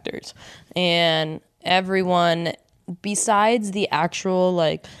by actors. And everyone, besides the actual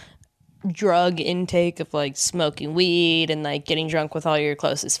like drug intake of like smoking weed and like getting drunk with all your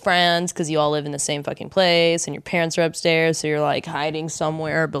closest friends because you all live in the same fucking place and your parents are upstairs, so you're like hiding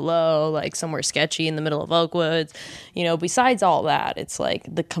somewhere below, like somewhere sketchy in the middle of Oakwoods, you know, besides all that, it's like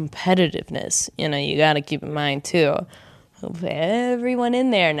the competitiveness, you know, you got to keep in mind too. Everyone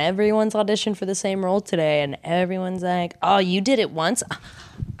in there and everyone's auditioned for the same role today, and everyone's like, oh, you did it once?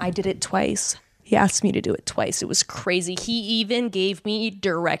 I did it twice. He asked me to do it twice. It was crazy. He even gave me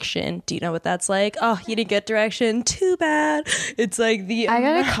direction. Do you know what that's like? Oh, you didn't get direction? Too bad. It's like I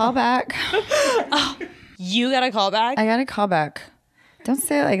got a call back. Oh, you got a call back? I got a call back. Don't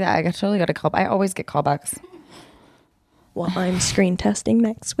say it like that. I totally got a call back. I always get callbacks. Well, I'm screen testing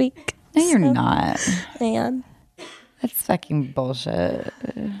next week. No, you're not. Man. That's fucking bullshit.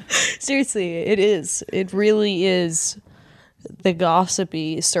 Seriously, it is. It really is the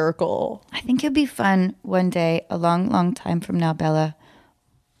gossipy circle. I think it'd be fun one day, a long, long time from now, Bella.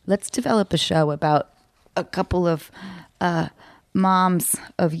 Let's develop a show about a couple of moms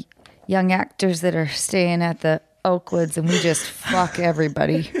of young actors that are staying at the Oakwoods, and we just fuck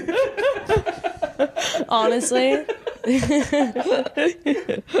everybody. Honestly.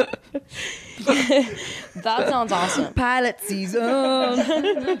 That sounds awesome. Pilot season.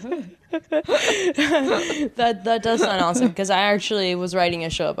 That does sound awesome, because I actually was writing a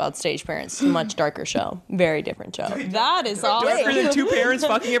show about stage parents. Much darker show. Very different show. That is awesome. Darker than two parents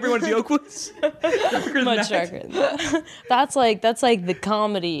fucking everyone at the Oakwoods? Much darker. That's like the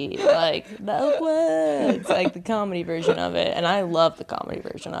comedy, like the Oakwoods. It's like the comedy version of it, and I love the comedy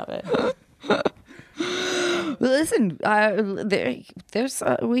version of it. Well, listen, there's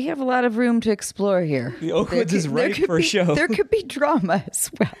we have a lot of room to explore here. The Oakwoods is right for a show. There could be drama as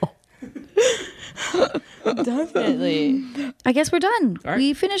well. Definitely. I guess we're done. All right.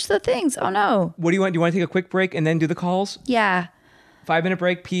 We finished the things. Oh no. What do you want? Do you want to take a quick break and then do the calls? Yeah. 5-minute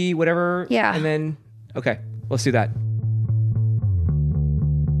break, pee, whatever. Yeah. And then, okay, let's do that.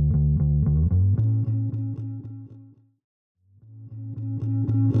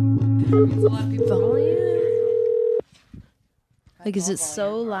 There's a lot of people. Like, is it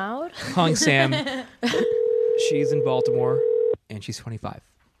so loud? Calling Sam. She's in Baltimore, and she's 25.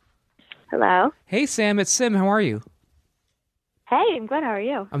 Hello. Hey, Sam, it's Sim. How are you? Hey, I'm good. How are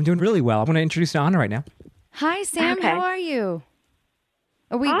you? I'm doing really well. I'm going to introduce you to Anna right now. Hi, Sam. Okay. How are you?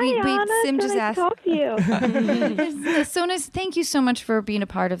 Oh, wait, Hi, Anna. Sim so just nice asked. to talk to you. It's so nice. Thank you so much for being a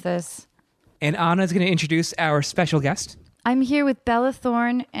part of this. And Anna's going to introduce our special guest. I'm here with Bella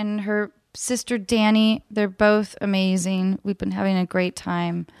Thorne and her sister Danny. They're both amazing. We've been having a great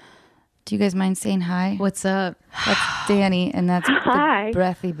time. Do you guys mind saying hi? What's up? That's Danny, and that's Hi. the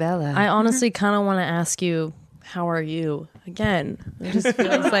breathy Bella. I honestly kind of want to ask you, how are you? Again, it just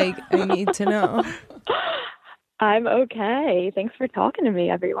feels like I need to know. I'm okay. Thanks for talking to me,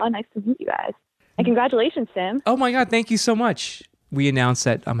 everyone. Nice to meet you guys. And congratulations, Sam. Oh my God, thank you so much. We announced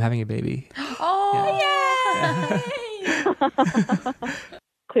that I'm having a baby.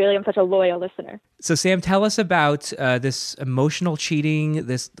 Clearly, I'm such a loyal listener. So Sam, tell us about this emotional cheating,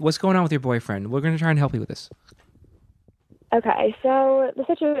 what's going on with your boyfriend. We're going to try and help you with this. Okay, so the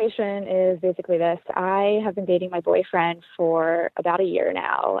situation is basically this. I have been dating my boyfriend for about a year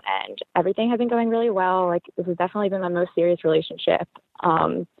now, and everything has been going really well. Like, this has definitely been my most serious relationship.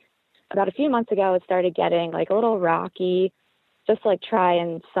 About a few months ago, it started getting like a little rocky. Just to, like, try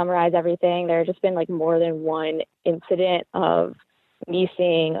and summarize everything, there had just been like more than one incident of me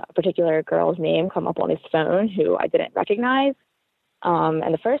seeing a particular girl's name come up on his phone who I didn't recognize.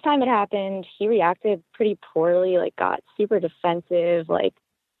 And the first time it happened, he reacted pretty poorly, like got super defensive, like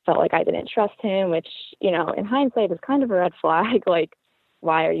felt like I didn't trust him, which, you know, in hindsight is kind of a red flag. Like,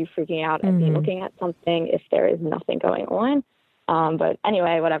 why are you freaking out at me looking at something if there is nothing going on? But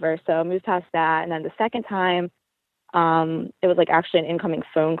anyway, whatever. So moved past that. And then the second time, it was like actually an incoming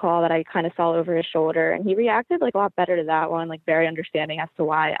phone call that I kind of saw over his shoulder, and he reacted like a lot better to that one, like very understanding as to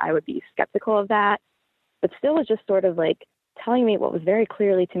why I would be skeptical of that, but still was just sort of like telling me what was very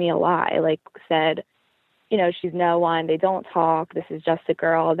clearly to me a lie. Like, said, you know, she's no one, they don't talk, this is just a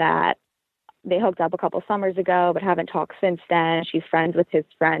girl that they hooked up a couple summers ago but haven't talked since then. She's friends with his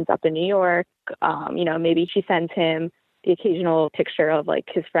friends up in New York. You know, maybe she sends him the occasional picture of like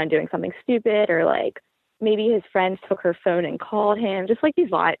his friend doing something stupid, or like maybe his friends took her phone and called him. Just like these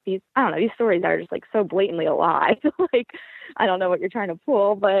I don't know, these stories are just like so blatantly a lie. Like, I don't know what you're trying to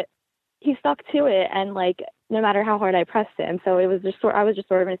pull, but he stuck to it. And like, no matter how hard I pressed him. So it was just I was just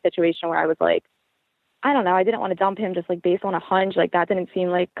sort of in a situation where I was like, I don't know, I didn't want to dump him just like based on a hunch. Like, that didn't seem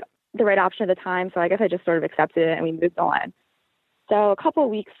like the right option at the time. So I guess I just sort of accepted it and we moved on. So a couple of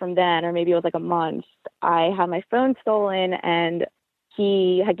weeks from then, or maybe it was like a month, I had my phone stolen, and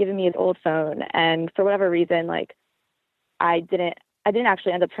he had given me his old phone. And for whatever reason, like, I didn't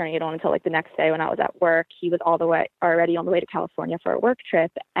actually end up turning it on until like the next day when I was at work. He was already on the way to California for a work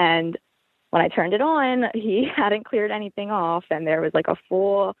trip. And when I turned it on, he hadn't cleared anything off. And there was like a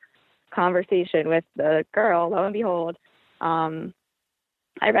full conversation with the girl. Lo and behold,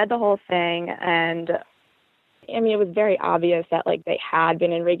 I read the whole thing, and I mean, it was very obvious that like they had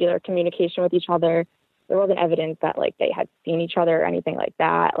been in regular communication with each other. There wasn't evidence that like they had seen each other or anything like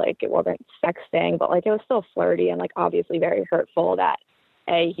that. Like, it wasn't sexting, but like it was still flirty and like obviously very hurtful that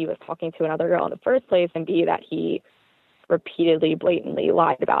A, he was talking to another girl in the first place, and B, that he repeatedly, blatantly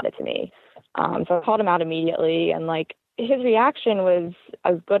lied about it to me. So I called him out immediately, and like his reaction was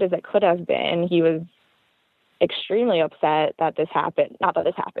as good as it could have been. He was extremely upset that this happened. Not that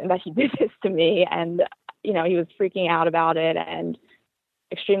this happened, that he did this to me. And, you know, he was freaking out about it and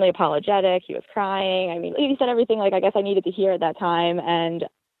extremely apologetic. He was crying. I mean, he said everything like I guess I needed to hear at that time. And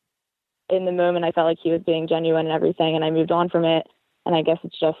in the moment, I felt like he was being genuine and everything, and I moved on from it. And I guess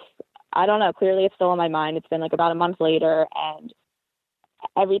it's just, I don't know, clearly it's still in my mind. It's been like about a month later, and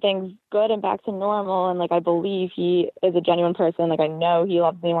everything's good and back to normal. And like, I believe he is a genuine person. Like, I know he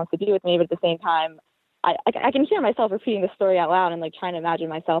loves me, wants to be with me, but at the same time, I can hear myself repeating the story out loud and like trying to imagine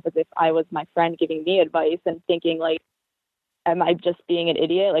myself as if I was my friend giving me advice and thinking like, am I just being an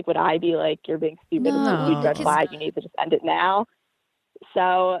idiot? Like, would I be like, you're being stupid, it's a huge red flag, you need to just end it now?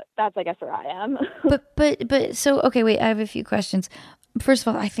 So that's, I guess, where I am. but so, okay, wait, I have a few questions. First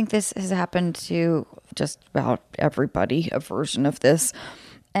of all, I think this has happened to just about everybody, a version of this.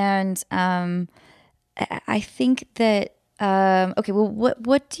 And I think that, okay, well,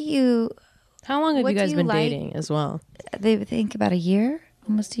 what do you... How long have you guys been dating as well? They think about a year,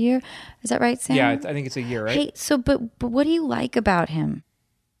 almost a year. Is that right, Sam? Yeah, I think it's a year, right? Hey, so, but what do you like about him?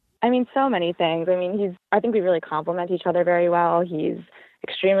 I mean, so many things. I mean, I think we really complement each other very well. He's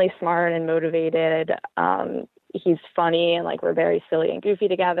extremely smart and motivated. He's funny, and like, we're very silly and goofy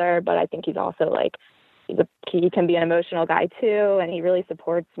together, but I think he's also like, he can be an emotional guy too, and he really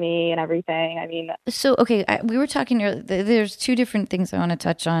supports me and everything. I mean, so okay, we were talking earlier, there's two different things I want to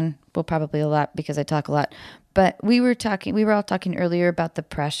touch on. Well, probably a lot because I talk a lot, but we were all talking earlier about the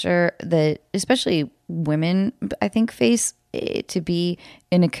pressure that especially women, I think, face to be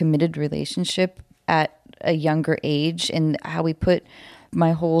in a committed relationship at a younger age, and how we put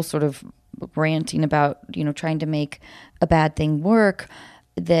my whole sort of ranting about, you know, trying to make a bad thing work,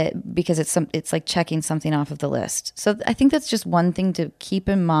 that because it's like checking something off of the list. So I think that's just one thing to keep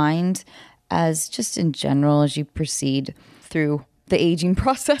in mind as just in general as you proceed through the aging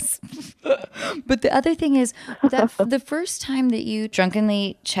process. But the other thing is that the first time that you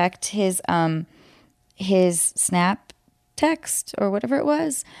drunkenly checked his Snap text or whatever it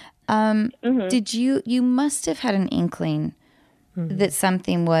was, did you must have had an inkling that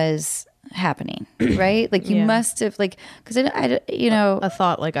something was happening, right? Like you must have, like, because I a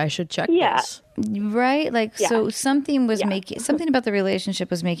thought like I should check this. Right? Like, so something was making, something about the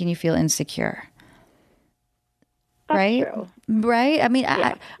relationship was making you feel insecure. That's right? true. Right? I mean,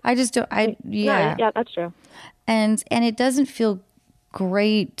 I just don't, Yeah, that's true. And it doesn't feel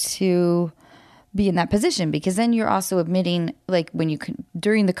great to be in that position, because then you're also admitting, like, when you can,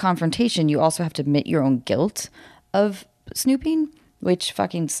 during the confrontation, you also have to admit your own guilt of snooping, which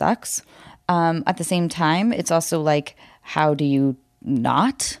fucking sucks. At the same time, it's also like, how do you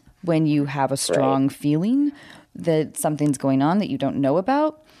not, when you have a strong feeling that something's going on that you don't know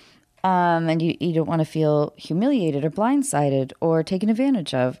about, and you don't want to feel humiliated or blindsided or taken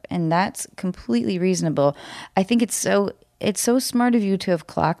advantage of, and that's completely reasonable. I think it's so smart of you to have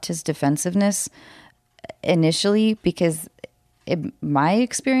clocked his defensiveness initially, because in my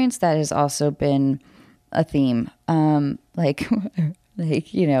experience, that has also been a theme. Like,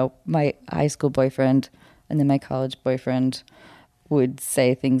 you know, my high school boyfriend and then my college boyfriend would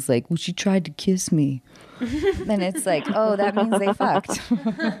say things like, well, she tried to kiss me. And it's like, oh, that means they fucked.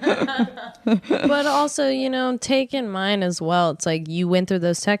 But also, you know, take in mind as well, it's like you went through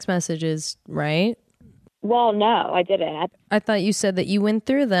those text messages, right? Well, no, I didn't. I thought you said that you went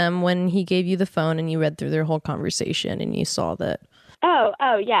through them when he gave you the phone and you read through their whole conversation and you saw that.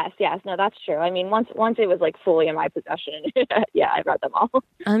 Oh, yes. No, that's true. I mean, once it was like fully in my possession, yeah, I read them all.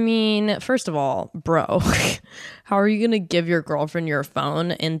 I mean, first of all, bro, how are you going to give your girlfriend your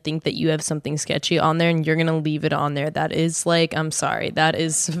phone and think that you have something sketchy on there and you're going to leave it on there? That is like, I'm sorry, that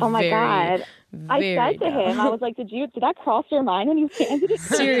is oh my God. I said to him, I was like, did that cross your mind when you handed it?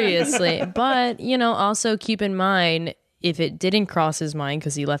 Seriously. But, you know, also keep in mind, if it didn't cross his mind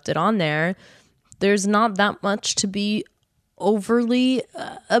because he left it on there, there's not that much to be overly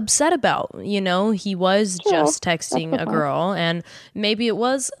upset about. You know, he was just texting a girl, and maybe it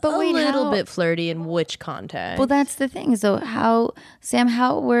was a little bit flirty in which context. Well, that's the thing. So how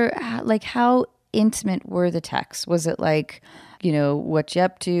intimate were the texts? Was it like, you know, what you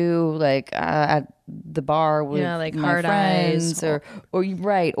up to, like at the bar with like my hard friends, eyes,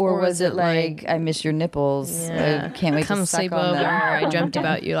 or was it like, I miss your nipples, I can't wait come to suck sleep on over, them. I dreamt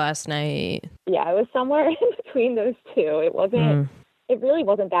about you last night. Yeah, it was somewhere in between those two. It wasn't. It really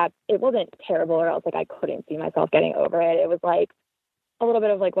wasn't that. It wasn't terrible, or else like I couldn't see myself getting over it. It was like a little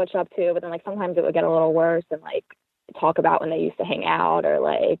bit of like what you up to, but then like sometimes it would get a little worse and like talk about when they used to hang out, or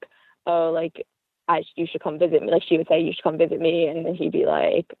like, oh, like you should come visit me. Like she would say, you should come visit me, and then he'd be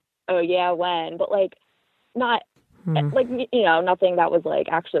like, oh yeah, when? But like not like, you know, nothing that was like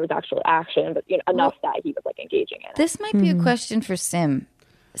actual action, but you know, enough that he was like engaging in it. This might be a question for Sim.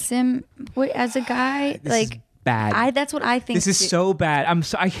 Sim, as a guy, This like is bad. that's what I think. This is so bad.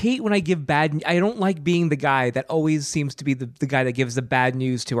 I hate when I give bad. I don't like being the guy that always seems to be the guy that gives the bad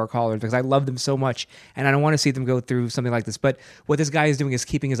news to our callers, because I love them so much and I don't want to see them go through something like this. But what this guy is doing is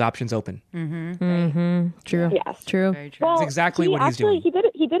keeping his options open. True. Yes. True. Well, That's exactly what he's doing. He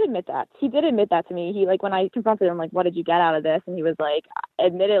did admit that. He did admit that to me. He, like, when I confronted him, like, what did you get out of this? And he was like,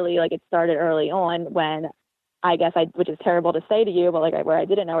 admittedly, like, it started early on when I guess which is terrible to say to you, but like where I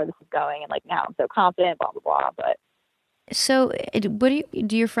didn't know where this was going, and like now I'm so confident, blah blah blah. But so, what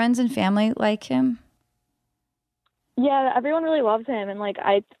do your friends and family like him? Yeah, everyone really loves him, and like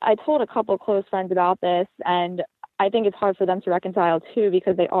I told a couple close friends about this, and I think it's hard for them to reconcile too,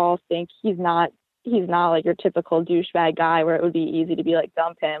 because they all think he's not like your typical douchebag guy where it would be easy to be like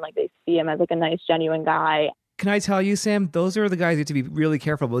dump him. Like they see him as like a nice, genuine guy. Can I tell you, Sam, those are the guys you have to be really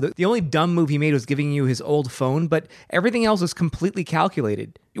careful about. The only dumb move he made was giving you his old phone, but everything else is completely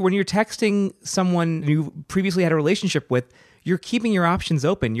calculated. When you're texting someone you previously had a relationship with, you're keeping your options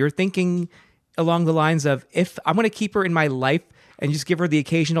open. You're thinking along the lines of, if I'm going to keep her in my life and just give her the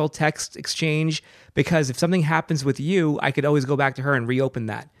occasional text exchange, because if something happens with you, I could always go back to her and reopen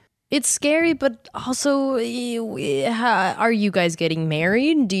that. It's scary, but also, are you guys getting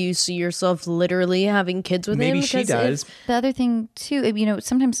married? Do you see yourself literally having kids with him? Maybe she does. The other thing too, you know,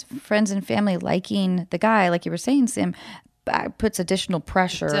 sometimes friends and family liking the guy, like you were saying, Sim, puts additional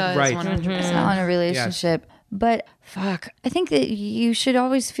pressure Right. on a relationship. Yes. But fuck, I think that you should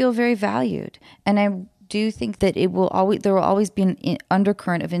always feel very valued, and I do think that there will always be an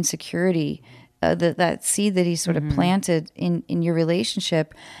undercurrent of insecurity. That seed that he sort of planted in your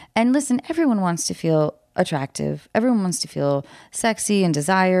relationship. And listen, everyone wants to feel attractive. Everyone wants to feel sexy and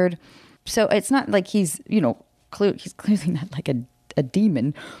desired. So it's not like he's, you know, he's clearly not like a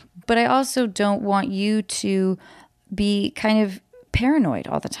demon. But I also don't want you to be kind of paranoid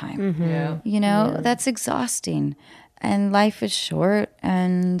all the time. You know, that's exhausting. life is short,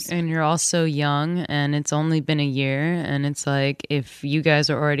 and you're also young, and it's only been a year, and it's like, if you guys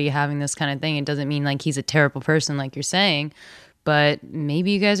are already having this kind of thing, it doesn't mean like he's a terrible person like you're saying, but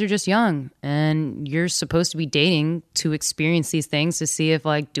maybe you guys are just young and you're supposed to be dating to experience these things, to see if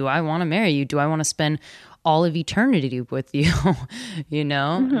like, do I want to marry you? Do I want to spend all of eternity with you? You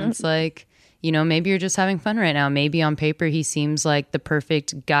know, it's like, you know, maybe you're just having fun right now. Maybe on paper he seems like the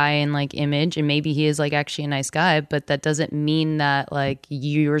perfect guy in like image, and maybe he is like actually a nice guy, but that doesn't mean that like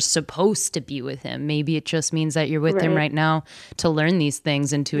you're supposed to be with him. Maybe it just means that you're with him right now to learn these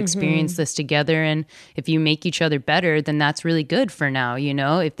things and to experience this together. And if you make each other better, then that's really good for now. You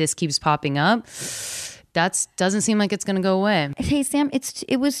know, if this keeps popping up, that doesn't seem like it's going to go away. Hey, Sam,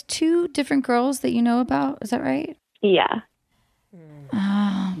 it was 2 different girls that you know about. Is that right? Yeah.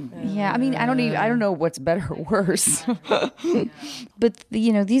 Yeah, I mean, I don't know what's better or worse. But,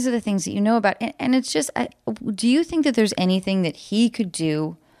 you know, these are the things that you know about. And it's just, do you think that there's anything that he could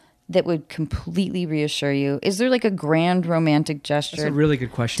do that would completely reassure you? Is there like a grand romantic gesture? That's a really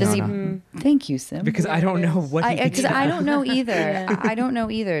good question, Does Anna. Thank you, Sim. Because I don't know what he could do. I don't know either. I don't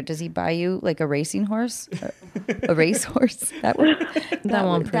know either. Does he buy you like a racing horse? A racehorse? That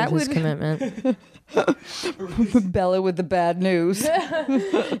won't prove his commitment. Bella with the bad news.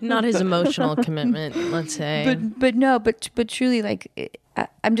 Not his emotional commitment, let's say. But truly, like,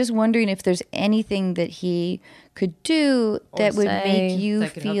 I'm just wondering if there's anything that he could do that would make you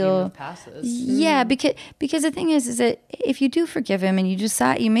feel. Yeah, because the thing is that if you do forgive him and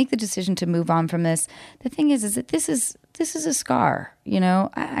you make the decision to move on from this, the thing is that this is a scar, you know,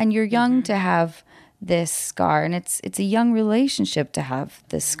 and you're young to have this scar, and it's a young relationship to have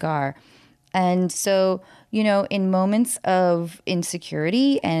this scar. And so, you know, in moments of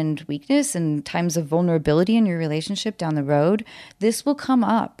insecurity and weakness and times of vulnerability in your relationship down the road, this will come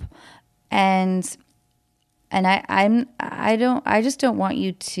up. And I just don't want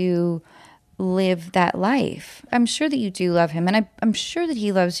you to live that life. I'm sure that you do love him, and I'm sure that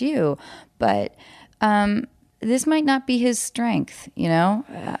he loves you, but this might not be his strength, you know?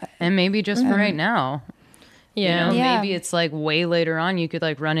 And maybe just for right now. Yeah. You know, maybe it's like way later on you could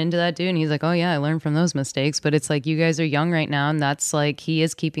like run into that dude and he's like, oh yeah, I learned from those mistakes. But it's like, you guys are young right now, and that's like, he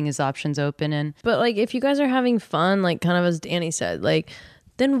is keeping his options open. But like, if you guys are having fun, like kind of as Danny said, like,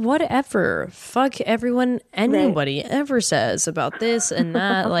 then whatever. Fuck everyone, anybody ever says about this and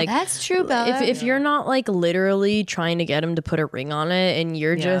that. Like, that's true, Bella. If you're not like literally trying to get him to put a ring on it, and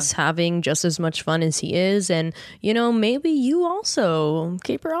you're just having just as much fun as he is, and you know, maybe you also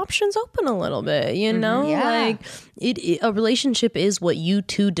keep your options open a little bit, you know? Like a relationship is what you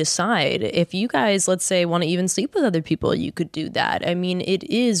two decide. If you guys, let's say, want to even sleep with other people, you could do that. I mean, it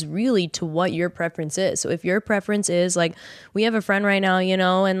is really to what your preference is. So if your preference is like, we have a friend right now, you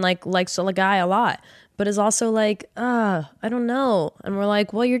know, and like likes a guy a lot, but is also like, I don't know. And we're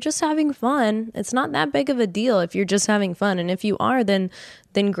like, well, you're just having fun. It's not that big of a deal if you're just having fun. And if you are, then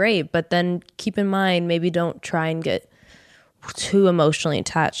great. But then keep in mind, maybe don't try and get too emotionally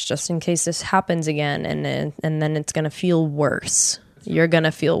attached, just in case this happens again. And then it's going to feel worse. You're going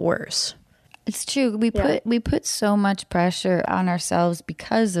to feel worse. It's true. We put so much pressure on ourselves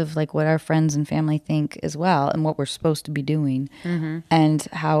because of like what our friends and family think as well, and what we're supposed to be doing, and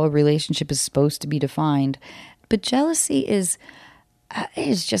how a relationship is supposed to be defined. But jealousy is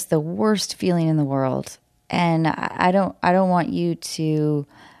just the worst feeling in the world, and I don't want you to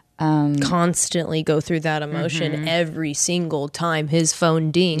constantly go through that emotion every single time his phone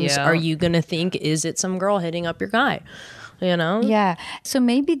dings. Are you gonna think, is it some girl hitting up your guy? You know? Yeah. So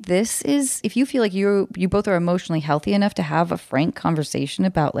maybe this is, if you feel like you both are emotionally healthy enough to have a frank conversation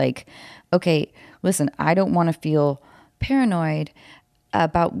about like, okay, listen, I don't want to feel paranoid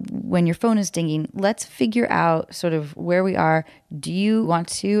about when your phone is dinging. Let's figure out sort of where we are. Do you want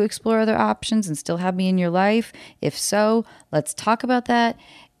to explore other options and still have me in your life? If so, let's talk about that.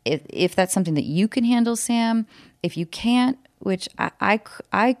 If that's something that you can handle, Sam. If you can't, which I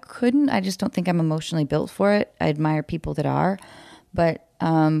couldn't, I just don't think I'm emotionally built for it. I admire people that are, but I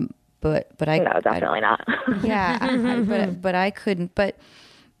no, definitely not. Yeah, but I couldn't. But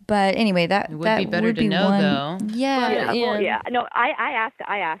anyway, that would be better to know, though. Yeah, Well, yeah. No, I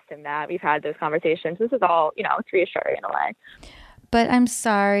asked him that. We've had those conversations. This is all, you know, it's reassuring in a way. But I'm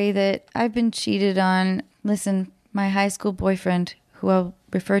sorry that I've been cheated on. Listen, my high school boyfriend, who I'll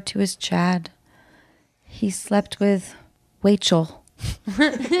refer to as Chad, he slept with Rachel.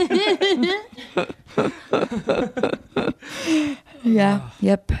 Yeah.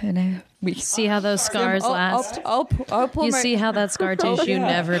 Yep. And See how those scars last. I'll pull You my- see how that scar tissue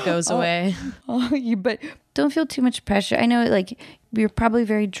never goes away. But don't feel too much pressure. I know, like, you're probably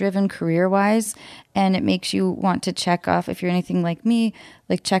very driven career-wise, and it makes you want to check off, if you're anything like me,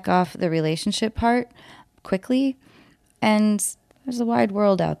 like check off the relationship part quickly. And there's a wide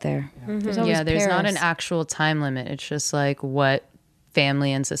world out there. There's always There's not an pairs. actual time limit. It's just like what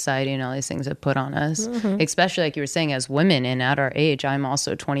family and society and all these things have put on us, especially like you were saying, as women. And at our age, I'm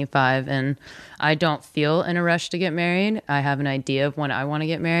also 25 and I don't feel in a rush to get married. I have an idea of when I want to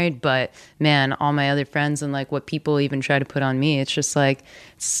get married, but man, all my other friends and like what people even try to put on me, it's just like,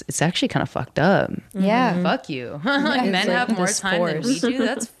 it's actually kind of fucked up. Yeah. Fuck you. Men like have more this time than we do.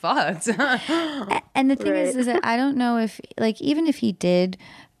 That's fucked. And the thing is that I don't know if, like, even if he did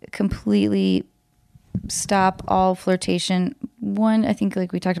completely stop all flirtation, one, I think,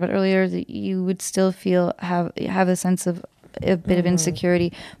 like we talked about earlier, that you would still have a sense of a bit of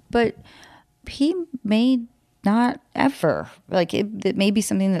insecurity, but he may not ever, like, it may be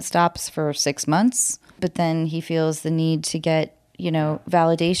something that stops for 6 months, but then he feels the need to get,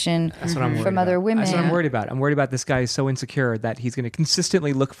 validation That's what I'm worried from other about. women. That's what I'm worried about. I'm worried about this guy is so insecure that he's going to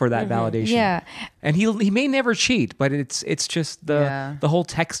consistently look for that validation. Yeah. And he may never cheat, but it's just the whole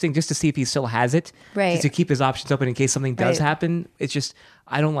texting just to see if he still has it. Right. Just to keep his options open in case something does Right. happen. It's just,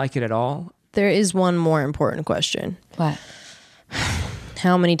 I don't like it at all. There is one more important question. What?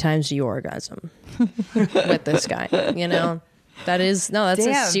 How many times do you orgasm with this guy? That's a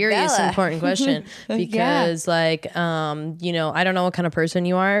Damn, serious, Bella. important question because I don't know what kind of person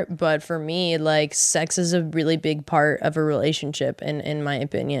you are, but for me, like, sex is a really big part of a relationship in my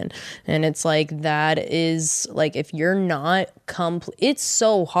opinion. And it's like, that is like, if you're not it's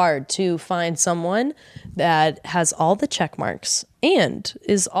so hard to find someone that has all the check marks and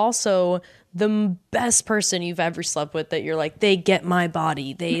is also the best person you've ever slept with, that you're like, they get my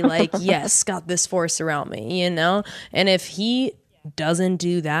body. They like, yes, got this force around me, And if he doesn't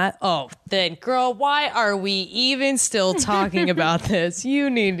do that, then girl, why are we even still talking about this? You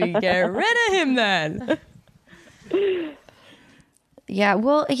need to get rid of him then. Yeah,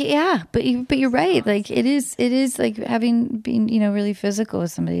 well, yeah, but you're right. Like, it is like being really physical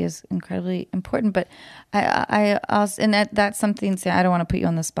with somebody is incredibly important. But I also, and that's something, Sam, I don't want to put you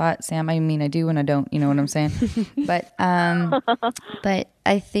on the spot, Sam. I mean, I do and I don't. You know what I'm saying? But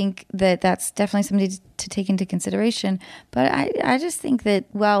I think that's definitely something to take into consideration. But I just think that,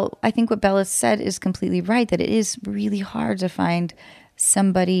 well, I think what Bella said is completely right. That it is really hard to find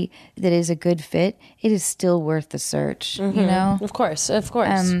somebody that is a good fit. It is still worth the search, Of course.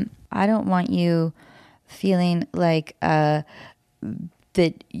 I don't want you feeling like that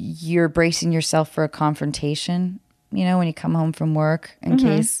you're bracing yourself for a confrontation, when you come home from work in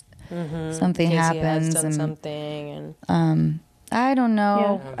case something happens. Done and something and I don't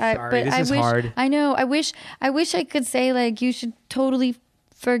know. I'm sorry, this is hard. I know. I wish I could say, like, you should totally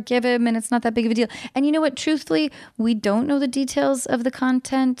forgive him and it's not that big of a deal. And you know what? Truthfully, we don't know the details of the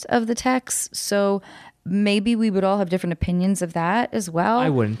content of the text, so maybe we would all have different opinions of that as well. I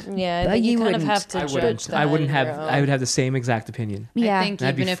wouldn't. Yeah, But you you kind of wouldn't. have to I judge wouldn't. that. I wouldn't on have. your own. I would have the same exact opinion. Yeah. I think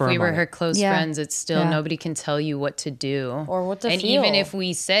I'd be even if firm we were on her it. close Yeah. friends, it's still Yeah. nobody can tell you what to do Or what to and feel. even if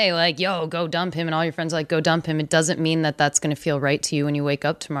we say like, "Yo, go dump him," and all your friends are like, "Go dump him," it doesn't mean that that's going to feel right to you when you wake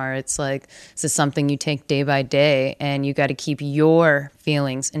up tomorrow. It's like, this is something you take day by day, and you got to keep your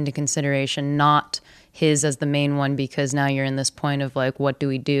feelings into consideration, not his as the main one, because now you're in this point of like, what do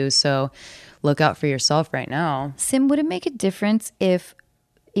we do? So look out for yourself right now. Sim, would it make a difference if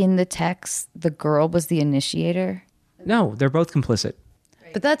in the text the girl was the initiator? No, they're both complicit.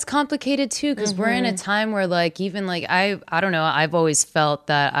 But that's complicated too, because we're in a time where like, even like, I don't know, I've always felt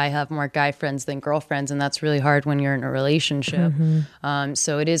that I have more guy friends than girlfriends, and that's really hard when you're in a relationship.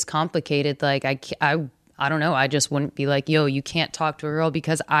 So it is complicated. Like I don't know, I just wouldn't be like, yo, you can't talk to a girl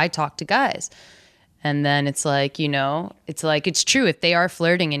because I talk to guys. And then it's like, it's true. If they are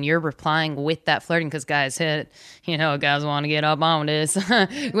flirting and you're replying with that flirting, because guys guys want to get up on this.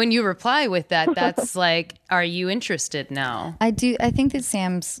 When you reply with that, that's like, are you interested now? I think that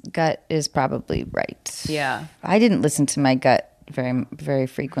Sam's gut is probably right. Yeah. I didn't listen to my gut very, very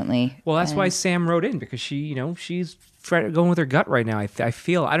frequently. Well, that's why Sam wrote in, because she's going with her gut right now. I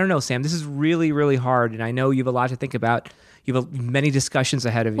feel, I don't know, Sam, this is really, really hard. And I know you have a lot to think about. You have many discussions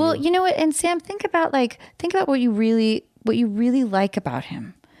ahead of you. Well, you know what? And Sam, think about what you really like about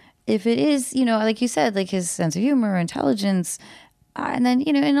him. If it is, like you said, like his sense of humor, intelligence, and then,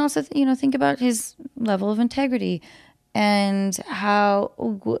 and also, think about his level of integrity and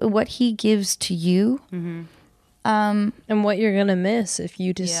what he gives to you. And what you're going to miss if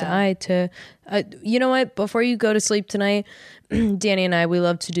you decide to, you know what, before you go to sleep tonight, Danny and I, we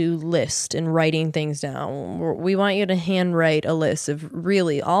love to do lists and writing things down. We want you to handwrite a list of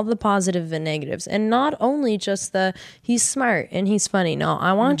really all the positive and negatives, and not only just the he's smart and he's funny. No,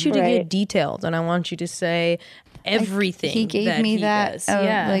 I want you to get detailed, and I want you to say everything. He gave me that,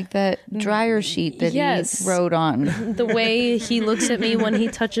 like that dryer sheet that he wrote on. The way he looks at me when he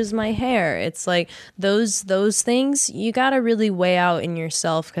touches my hair. It's like those things you got to really weigh out in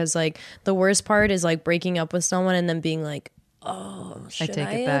yourself, because like the worst part is like breaking up with someone and then being like, oh, should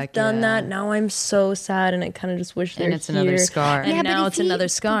I have done that? Now I'm so sad, and I kind of just wish they're here. And it's another scar. And now it's another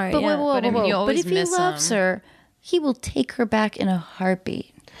scar. But if he loves her, he will take her back in a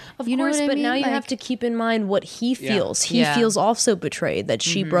heartbeat. Of course, but now you have to keep in mind what he feels. He feels also betrayed that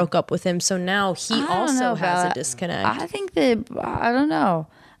she broke up with him. So now he also has a disconnect. I think that, I don't know.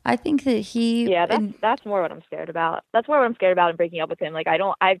 I think that he... Yeah, that's more what I'm scared about. That's more what I'm scared about in breaking up with him. Like, I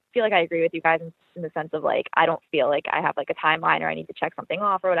feel like I agree with you guys in the sense of, like, I don't feel like I have, like, a timeline or I need to check something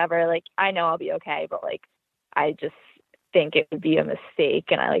off or whatever. Like, I know I'll be okay, but, like, I just think it would be a mistake,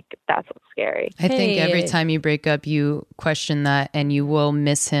 and that's what's scary. I think every time you break up, you question that, and you will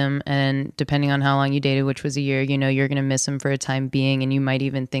miss him. And depending on how long you dated, which was a year, you're going to miss him for a time being, and you might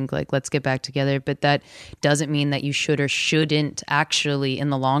even think like, let's get back together. But that doesn't mean that you should or shouldn't actually, in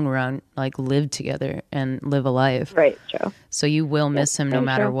the long run, like live together and live a life. Right, true. So you will miss him no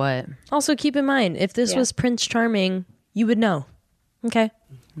matter what. Also, keep in mind, if this was Prince Charming, you would know. Okay.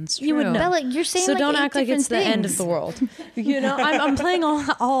 You would know. Bella, you're saying so like don't 8 act like it's different the end of the world. I'm playing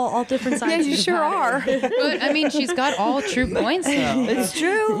all different sides. Yeah, you sure are. But I mean, she's got all true points, though. It's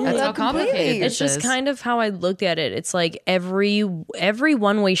true. That's how complicated It's just kind of how I looked at it. It's like every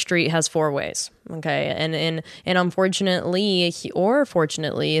one-way street has 4 ways. Okay, and unfortunately or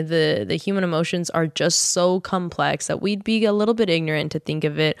fortunately, the human emotions are just so complex that we'd be a little bit ignorant to think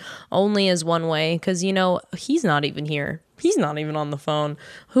of it only as one way. Because he's not even here. He's not even on the phone.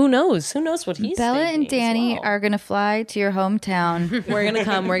 Who knows? Who knows what he's Bella thinking and Danny are going to fly to your hometown. We're going to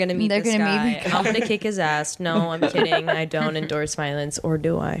come. We're going to meet this guy. I'm going to kick his ass. No, I'm kidding. I don't endorse violence, or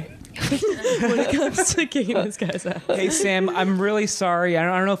do I? When it comes to kicking this guy's ass. Hey, Sam, I'm really sorry. I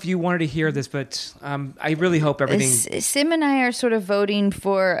don't know if you wanted to hear this, but I really hope everything... Sim and I are sort of voting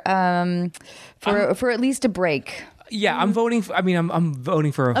for at least a break. Yeah, I'm voting for, I'm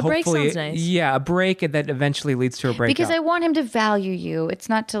voting for a break. Sounds nice. Yeah, a break, and that eventually leads to a break. Because I want him to value you. It's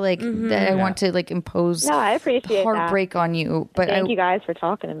not to that I want to like impose I appreciate heartbreak on you. But thank you guys for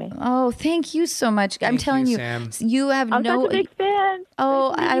talking to me. Oh, thank you so much. I'm telling you, Sam. You have I'm such a big fan.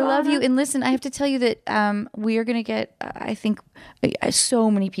 Oh, I love you. And listen, I have to tell you that we are going to get, I think, so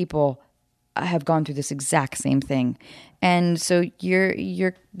many people have gone through this exact same thing. And so you're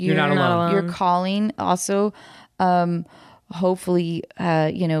not alone. You're calling also. Hopefully,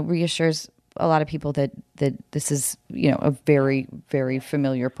 reassures a lot of people that this is, a very, very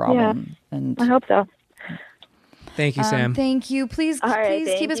familiar problem. Yeah, and I hope so. Thank you, Sam. Thank you. Please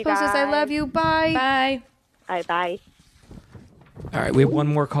keep us posted. I love you. Bye. Bye. All right, bye. All right, we have one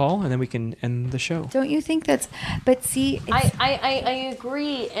more call, and then we can end the show. Don't you think that's... But see... I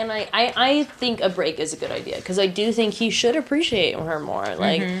agree, and I think a break is a good idea, because I do think he should appreciate her more.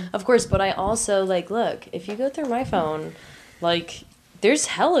 Like, of course, but I also, look, if you go through my phone, there's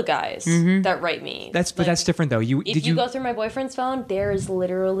hella guys that write me. But that's different though. If you go through my boyfriend's phone, there is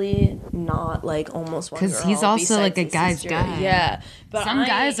literally not almost one girl. Because he's also a guy's guy. Yeah, but some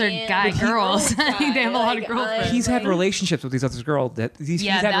guys are guy girls. I think they have a lot of girlfriends. He's had relationships with these other girls. He's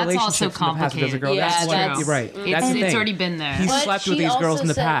had that's relationships also in the past with other girls. Yeah, you're right. That's the thing. It's already been there. He's slept with these girls in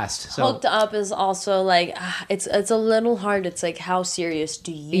the past. So hooked up is also it's a little hard. It's how serious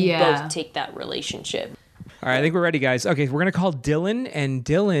do you both take that relationship? All right, I think we're ready, guys. Okay, we're going to call Dylan. And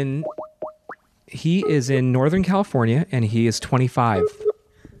Dylan, he is in Northern California, and he is 25.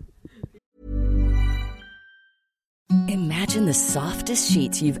 Imagine the softest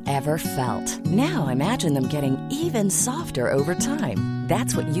sheets you've ever felt. Now imagine them getting even softer over time.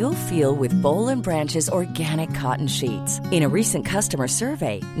 That's what you'll feel with Boll & Branch's organic cotton sheets. In a recent customer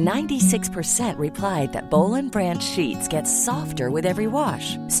survey, 96% replied that Boll & Branch sheets get softer with every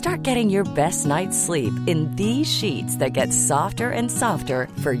wash. Start getting your best night's sleep in these sheets that get softer and softer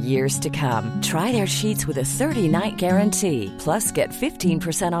for years to come. Try their sheets with a 30-night guarantee. Plus, get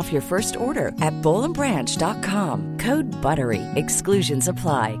 15% off your first order at BollandBranch.com. Code BUTTERY. Exclusions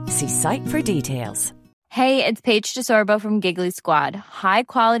apply. See site for details. Hey, it's Paige DeSorbo from Giggly Squad. High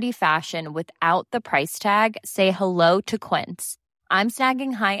quality fashion without the price tag. Say hello to Quince. I'm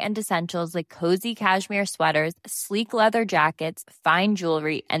snagging high-end essentials like cozy cashmere sweaters, sleek leather jackets, fine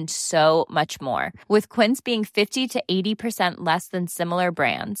jewelry, and so much more. With Quince being 50 to 80% less than similar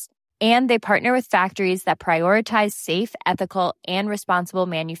brands. And they partner with factories that prioritize safe, ethical, and responsible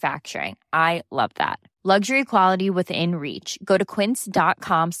manufacturing. I love that. Luxury quality within reach. Go to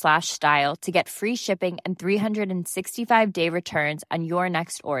quince.com/style to get free shipping and 365-day returns on your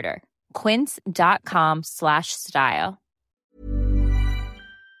next order. Quince.com/style.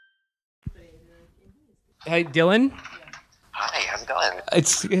 Hey, Dylan. Hi, how's it going?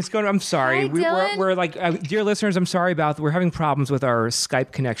 It's going. I'm sorry. Hi, We're like, dear listeners, I'm sorry about. We're having problems with our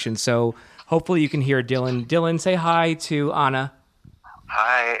Skype connection. So hopefully you can hear Dylan. Dylan, say hi to Anna.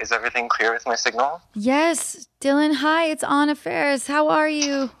 Hi, is everything clear with my signal? Yes, Dylan. Hi, it's Anna Ferris. How are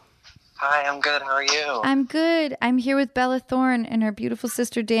you? Hi, I'm good. How are you? I'm good. I'm here with Bella Thorne and her beautiful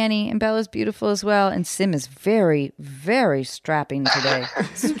sister Danny, and Bella's beautiful as well. And Sim is very, very strapping today.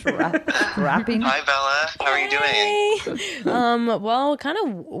 Strapping. Hi, Bella. How are you doing? Well, kind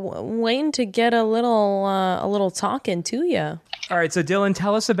of waiting to get a little talking to you. All right. So Dylan,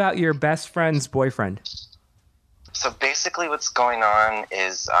 tell us about your best friend's boyfriend. So basically what's going on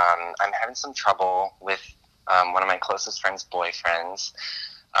is I'm having some trouble with one of my closest friend's boyfriends.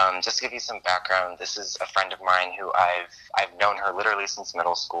 Just to give you some background, this is a friend of mine who I've known her literally since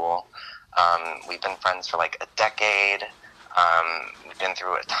middle school. We've been friends for like a decade. We've been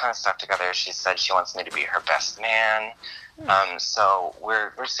through a ton of stuff together. She said she wants me to be her best man. So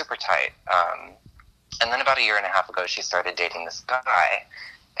we're super tight. And then about a year and a half ago, she started dating this guy.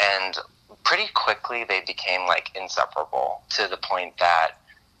 And pretty quickly, they became like inseparable to the point that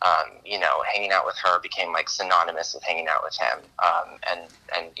hanging out with her became like synonymous with hanging out with him. And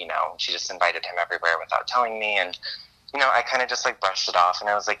she just invited him everywhere without telling me. And, I kind of just like brushed it off and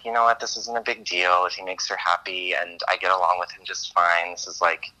I was like, you know what, this isn't a big deal if he makes her happy and I get along with him just fine. This is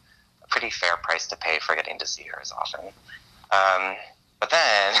like a pretty fair price to pay for getting to see her as often. But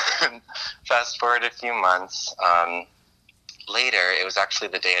then fast forward a few months, later, it was actually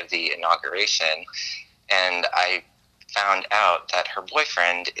the day of the inauguration. And I found out that her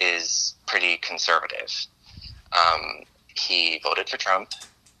boyfriend is pretty conservative. He voted for Trump.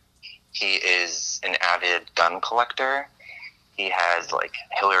 He is an avid gun collector. He has like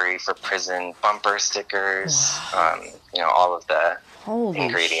Hillary for Prison bumper stickers, all of the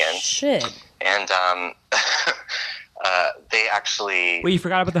ingredients. Shit. And they actually... Wait, you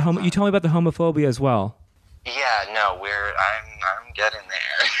forgot about the you told me about the homophobia as well. Yeah, no, I'm getting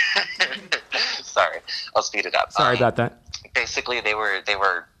there. Sorry, I'll speed it up. Sorry about that. Basically, they were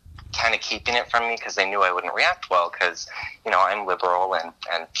kind of keeping it from me because they knew I wouldn't react well because, I'm liberal and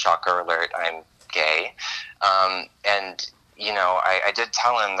shocker alert, I'm gay. I did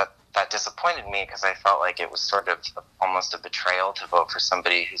tell him that disappointed me because I felt like it was sort of almost a betrayal to vote for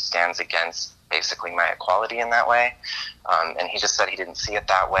somebody who stands against basically my equality in that way. And he just said he didn't see it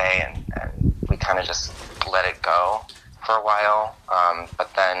that way and we kind of just let it go for a while.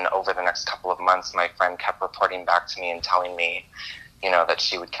 But then over the next couple of months, my friend kept reporting back to me and telling me, that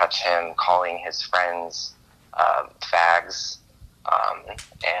she would catch him calling his friends fags and,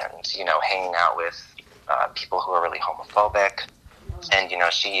 hanging out with people who are really homophobic. And,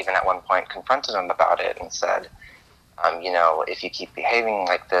 she even at one point confronted him about it and said, if you keep behaving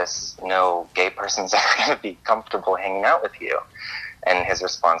like this, no gay person's ever going to be comfortable hanging out with you. And his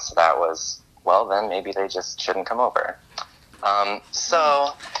response to that was, well, then maybe they just shouldn't come over.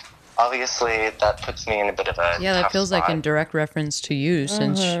 So obviously that puts me in a bit of a that feels spot. like in direct reference to you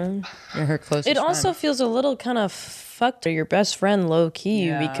since you're her closest It also friend. feels a little kind of fucked to your best friend low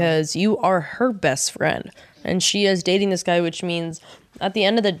key because you are her best friend and she is dating this guy, which means at the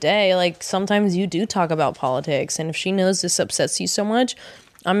end of the day, like sometimes you do talk about politics, and if she knows this upsets you so much,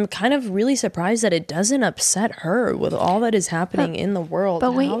 I'm kind of really surprised that it doesn't upset her with all that is happening in the world.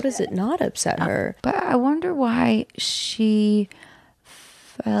 But wait, how does it not upset her? But I wonder why she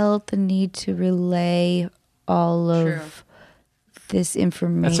felt the need to relay all of this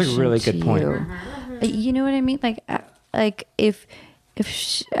information. That's a really good to point. you. You know what I mean? Like if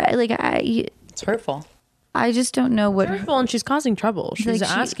she, It's hurtful. I just don't know what. Hurtful, and she's causing trouble. She's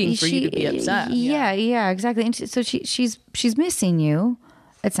asking for you to be upset. Yeah, exactly. And so she's missing you.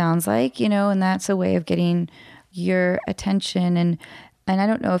 It sounds like, and that's a way of getting your attention. And I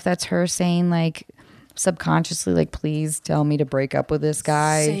don't know if that's her saying like subconsciously, like, please tell me to break up with this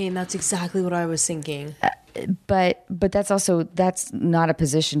guy. Same. That's exactly what I was thinking. But that's not a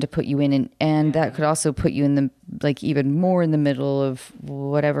position to put you in, and that could also put you in the like even more in the middle of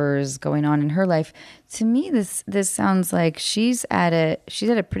whatever is going on in her life. To me, this sounds like she's at a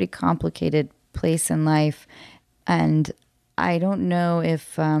pretty complicated place in life, and I don't know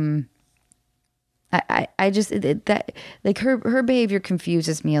if I just that like her behavior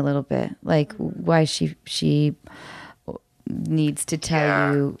confuses me a little bit. Like why she needs to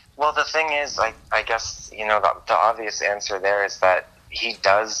tell you. Well, the thing is, I guess, you know, the obvious answer there is that he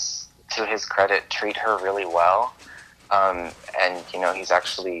does, to his credit, treat her really well. And, you know, he's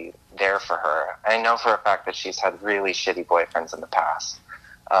actually there for her. I know for a fact that she's had really shitty boyfriends in the past.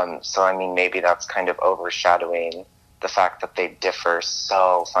 So, I mean, maybe that's kind of overshadowing the fact that they differ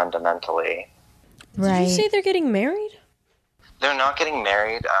so fundamentally. Right. Did you say they're getting married? They're not getting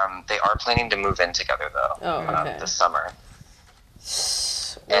married. They are planning to move in together, though, this summer.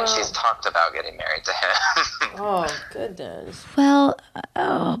 And she's talked about getting married to him. Oh, goodness. Well,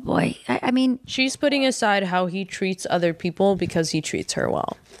 oh boy. I mean, she's putting aside how he treats other people because he treats her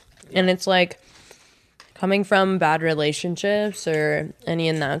well. And it's like, coming from bad relationships or any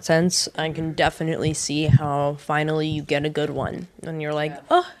in that sense, I can definitely see how finally you get a good one. And you're like,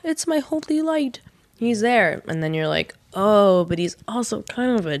 oh, it's my holy light. He's there. And then you're like, oh, but he's also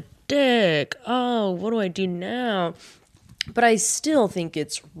kind of a dick. Oh, what do I do now? But I still think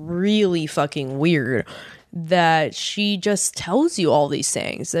it's really fucking weird that she just tells you all these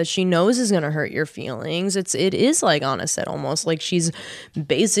things that she knows is going to hurt your feelings. It is like Anna said, almost like she's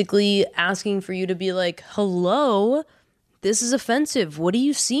basically asking for you to be like, hello, this is offensive. What do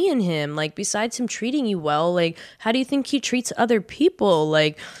you see in him? Like, besides him treating you well, like, how do you think he treats other people?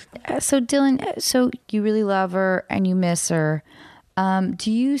 Like, so Dylan, so you really love her and you miss her.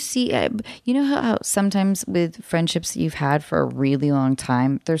 Do you see, you know how sometimes with friendships that you've had for a really long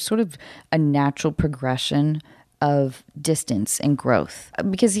time, there's sort of a natural progression of distance and growth?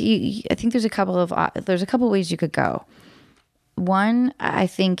 Because I think there's a couple ways you could go. One, I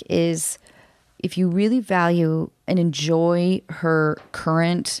think, is if you really value and enjoy her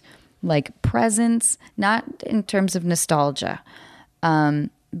current like presence, not in terms of nostalgia,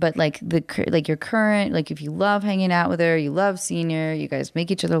 but like your current, like if you love hanging out with her, you love seeing her, you guys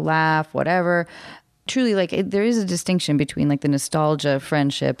make each other laugh, whatever. Truly, like there is a distinction between like the nostalgia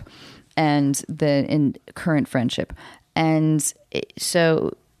friendship and the current friendship. And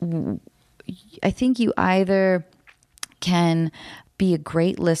so I think you either can be a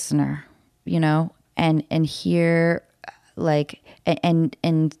great listener, you know, and hear like,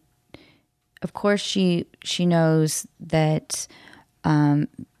 and of course she knows that,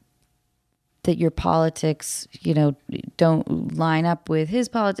 that your politics, you know, don't line up with his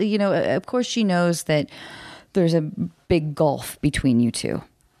politics. You know, of course she knows that there's a big gulf between you two.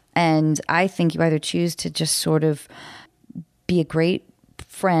 And I think you either choose to just sort of be a great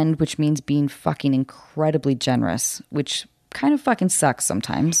friend, which means being fucking incredibly generous, which kind of fucking sucks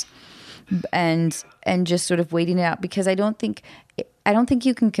sometimes, and just sort of waiting it out, because I don't think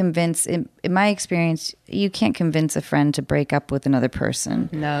you can convince, in my experience, you can't convince a friend to break up with another person.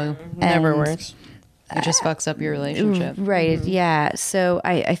 No, never works. It just fucks up your relationship. Right. Mm-hmm. Yeah. So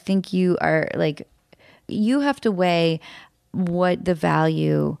I think you are like, you have to weigh what the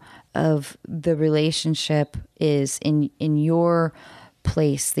value of the relationship is in your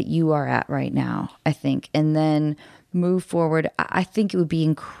place that you are at right now, I think. And then move forward. I think it would be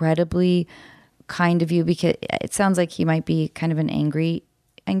incredibly kind of you, because it sounds like he might be kind of an angry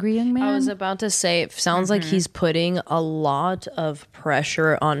young man. I was about to say, it sounds like he's putting a lot of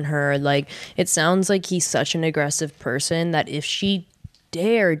pressure on her. Like, it sounds like he's such an aggressive person that if she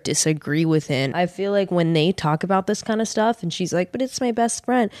dare disagree with him, I feel like when they talk about this kind of stuff and she's like, but it's my best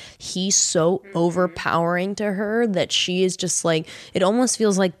friend, he's so overpowering to her that she is just like, it almost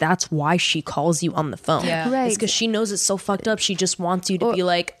feels like that's why she calls you on the phone. Yeah. Right. It's because she knows it's so fucked up. She just wants you to be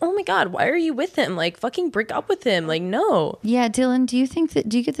like, oh my God, why are you with him? Like, fucking break up with him. Like, no. Yeah. Dylan, do you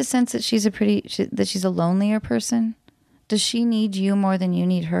get the sense that she's that she's a lonelier person? Does she need you more than you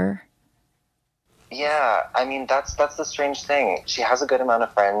need her? Yeah, I mean, that's the strange thing. She has a good amount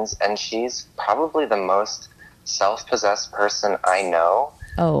of friends, and she's probably the most self-possessed person I know.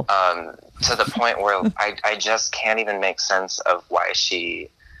 Oh. To the point where I just can't even make sense of why she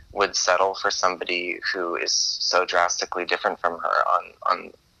would settle for somebody who is so drastically different from her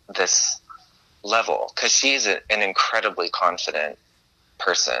on this level. Because she's an incredibly confident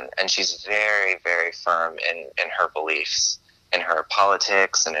person, and she's very, very firm in her beliefs, in her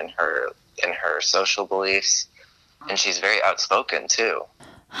politics, and in her social beliefs, and she's very outspoken too.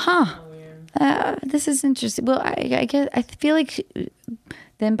 Huh. This is interesting. Well, I guess I feel like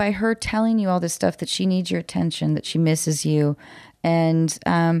then by her telling you all this stuff that she needs your attention, that she misses you, and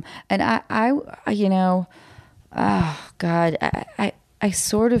I you know, oh God, I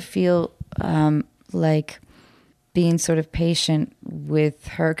sort of feel like being sort of patient with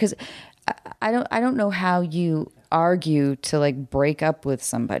her, because I don't know how you argue to like break up with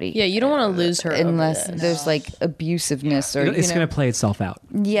somebody. Yeah, you don't want to lose her unless over this. there's like abusiveness or It's going to play itself out.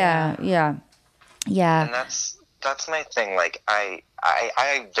 Yeah. And that's my thing. Like, I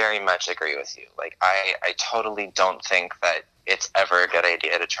very much agree with you. Like, I totally don't think that it's ever a good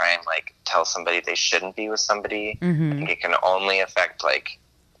idea to try and like tell somebody they shouldn't be with somebody. I think it can only affect like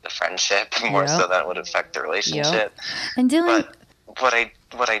the friendship more so than it would affect the relationship. And Dylan, but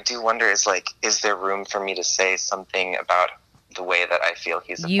what I do wonder is like, is there room for me to say something about the way that I feel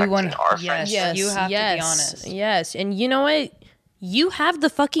he's affecting our friendship? Yes, you have to be honest. Yes, and you know what? You have the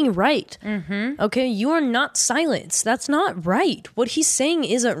fucking right. Okay, you are not silenced. That's not right. What he's saying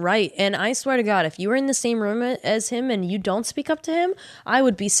isn't right. And I swear to God, if you were in the same room as him and you don't speak up to him, I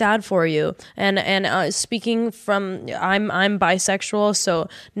would be sad for you. And speaking from, I'm bisexual, so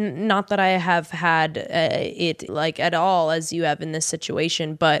not that I have had it like at all as you have in this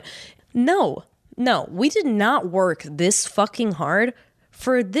situation, but no, we did not work this fucking hard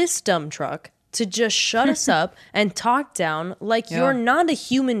for this dumb truck to just shut us up and talk down like you're not a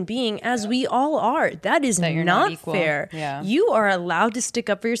human being, as we all are. That is not fair. Yeah. You are allowed to stick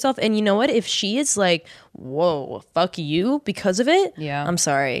up for yourself. And you know what? If she is like, whoa, fuck you because of it, I'm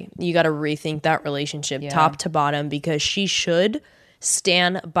sorry. You got to rethink that relationship top to bottom, because she should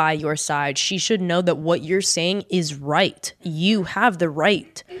stand by your side. She should know that what you're saying is right. You have the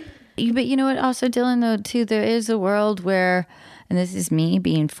right. but you know what? Also, Dylan, though, too, there is a world where, and this is me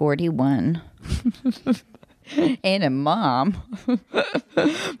being 41 and a mom.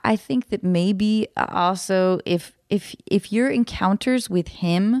 I think that maybe also if your encounters with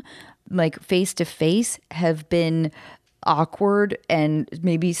him, like face to face, have been awkward and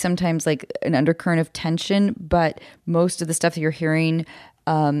maybe sometimes like an undercurrent of tension, but most of the stuff that you're hearing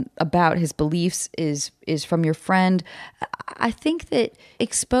about his beliefs is from your friend, I think that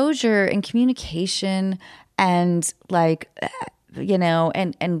exposure and communication and like, you know,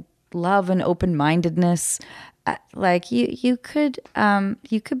 and love and open-mindedness, like you could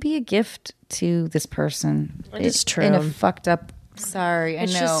be a gift to this person. It's true. In a fucked up. Sorry, I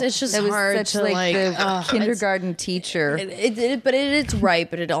It's know. just that was hard such, to like the it's- kindergarten teacher. But it's right.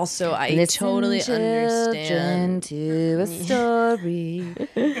 But it also, I Listen, totally children, understand. to a story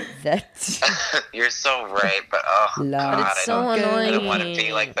that You're so right, but God, it's so I annoying. don't want to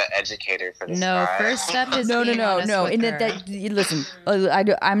be like the educator for this No, guy. first step is no, being honest with and her. that listen,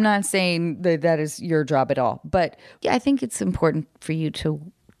 I'm not saying that is your job at all, but I think it's important for you to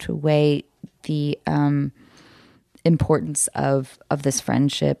weigh the importance of this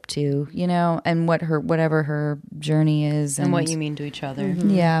friendship too, you know, and whatever her journey is, and what you mean to each other.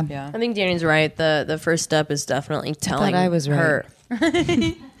 Yeah. I think Danny's right. The first step is definitely telling I was right. her.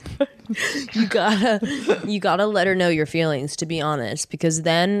 You gotta let her know your feelings, to be honest, because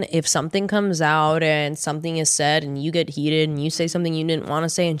then if something comes out and something is said and you get heated and you say something you didn't want to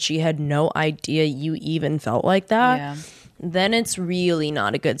say and she had no idea you even felt like that, then it's really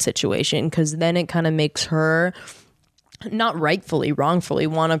not a good situation, because then it kind of makes her, not rightfully, wrongfully,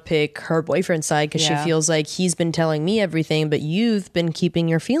 want to pick her boyfriend's side, because she feels like he's been telling me everything, but you've been keeping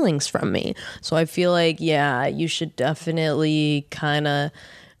your feelings from me. So I feel like, you should definitely kind of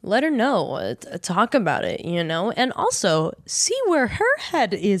let her know, talk about it, you know, and also see where her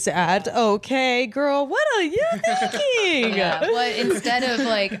head is at. Okay, girl, what are you thinking? But instead of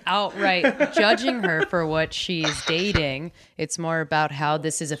like outright judging her for what she's dating, it's more about how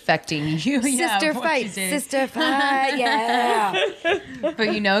this is affecting you. Sister fight, yeah.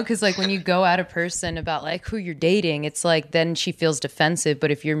 But you know, because like when you go at a person about like who you're dating, it's like then she feels defensive.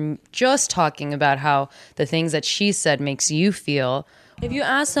 But if you're just talking about how the things that she said makes you feel, if you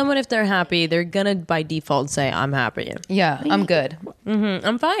ask someone if they're happy, they're gonna by default say, I'm happy. Yeah, I'm good.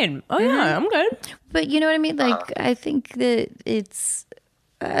 I'm fine. Oh yeah, I'm good. But you know what I mean? Like, I think that it's,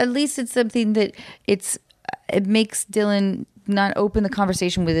 at least it's something that it makes Dylan not open the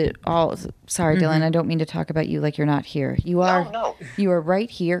conversation with it all. Sorry, Dylan, I don't mean to talk about you like you're not here. You are. No. You are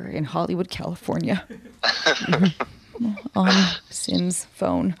right here in Hollywood, California. On Sim's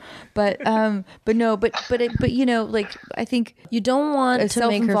phone, but you know, like, I think You don't want a to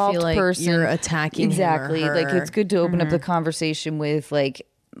make her self-involved feel like person, you're attacking exactly. him or Like, her. it's good to open up the conversation with like,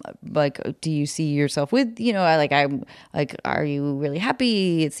 do you see yourself with, you know, I'm like, are you really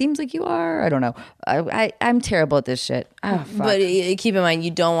happy? It seems like you are. I don't know. I'm terrible at this shit. Oh, fuck. But keep in mind, you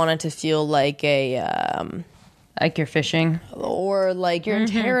don't want it to feel like Like you're fishing. or like you're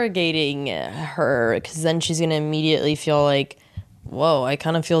interrogating her, because then she's gonna immediately feel like, whoa, I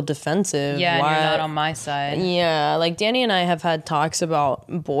kind of feel defensive. Yeah, and Why- you're not on my side. Yeah, like Danny and I have had talks about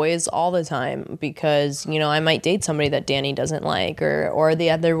boys all the time because, you know, I might date somebody that Danny doesn't like or the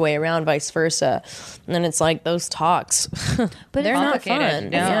other way around, vice versa. And then it's like those talks, But they're not complicated. fun.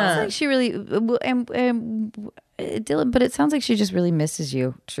 No. It sounds Yeah. like she really, Dylan, but it sounds like she just really misses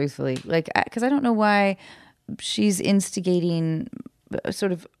you, truthfully. Like, because I don't know why she's instigating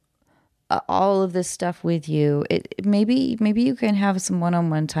sort of all of this stuff with you. Maybe you can have some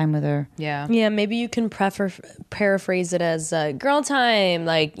one-on-one time with her. Yeah. Yeah, maybe you can paraphrase it as girl time,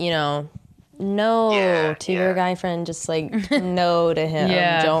 like, you know, no to your guy friend, just like no to him.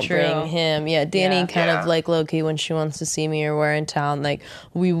 Yeah, don't true. bring him. Yeah, Danny Yeah. kind of like low-key when she wants to see me or we're in town, like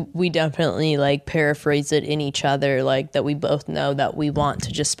we definitely like paraphrase it in each other, like that we both know that we want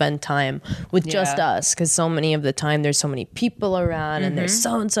to just spend time with just Yeah. us, because so many of the time there's so many people around and there's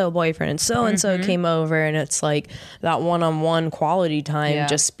so-and-so boyfriend and so-and-so came over, and it's like that one-on-one quality time Yeah.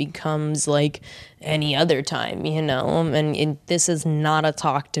 just becomes like any other time, you know. And this is not a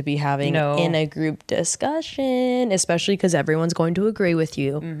talk to be having No. in a group discussion, especially because everyone's going to agree with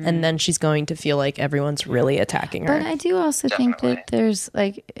you, and then she's going to feel like everyone's really attacking her. But I do also think that there's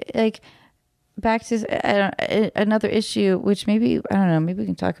like back to another issue, which maybe, I don't know, maybe we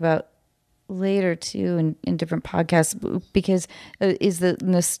can talk about later too in different podcasts, because is the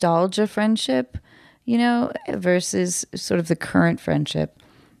nostalgia friendship, you know, versus sort of the current friendship.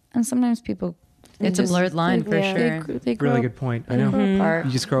 And sometimes people, It's a blurred line for sure. They grow Really good point. I they know. grow apart.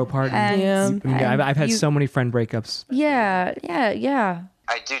 You just grow apart. And- I mean, and I've had you- so many friend breakups. Yeah.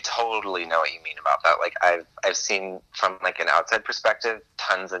 I do totally know what you mean about that. Like I've seen from like an outside perspective,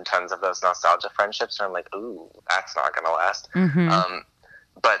 tons and tons of those nostalgia friendships where I'm like, ooh, that's not gonna last.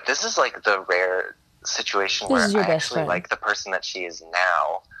 But this is like the rare situation This where is your I best actually friend. like the person that she is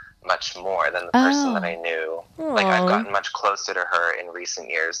now much more than the person that I knew. Like I've gotten much closer to her in recent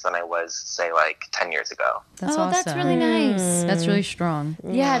years than I was, say, like 10 years ago. That's Oh, awesome. that's really nice. That's really strong.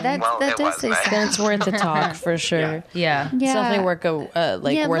 Yeah, Well, that it does was say nice. something. Then it's worth the talk for sure. Yeah. It's definitely worth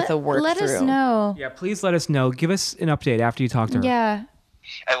a work let through. us know. Yeah, please let us know. Give us an update after you talk to her. Yeah.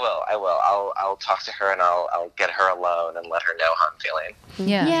 I will. I'll talk to her and I'll get her alone and let her know how I'm feeling.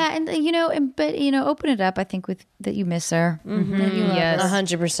 Yeah. Yeah, and you know, but you know, open it up. I think with that you miss her. That you love Yes. her.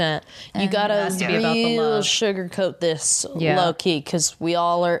 100%. You gotta has to be about the real love. sugarcoat this Yeah. low key, because we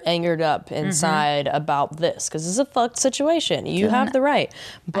all are angered up inside about this, because it's a fucked situation. You have the right,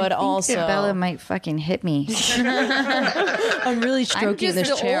 but I think also that Bella might fucking hit me. I'm really stroking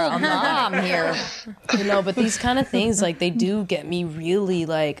this chair. I'm not. mom here. You know, but these kind of things, like, they do get me really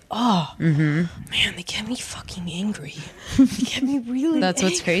like, oh man, they get me fucking angry. They get me really. That's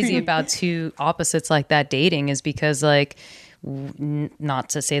what's crazy about two opposites like that dating, is because like not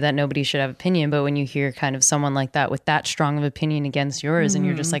to say that nobody should have opinion, but when you hear kind of someone like that with that strong of opinion against yours, and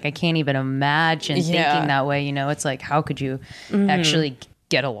you're just like, I can't even imagine thinking that way, you know, it's like, how could you actually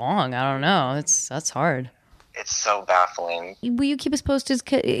get along? I don't know. That's hard. It's so baffling. Will you keep us posted?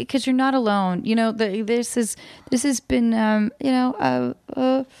 Because you're not alone. You know, this has been you know,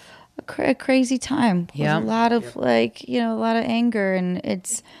 a crazy time. With Yeah. a lot of like, you know, a lot of anger, and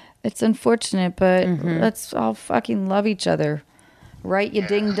it's unfortunate, but let's all fucking love each other, right? You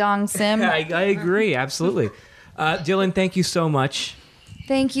ding dong Sim. I agree. Absolutely. Dylan, thank you so much.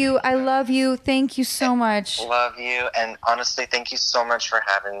 Thank you. I love you. Thank you so much. Love you, and honestly, thank you so much for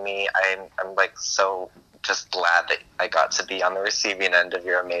having me. I'm like so just glad that I got to be on the receiving end of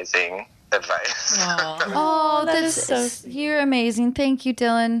your amazing advice. Oh, you're amazing. Thank you,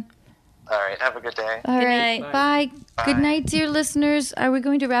 Dylan. All right, have a good day. All right. Bye. Good night, dear listeners. Are we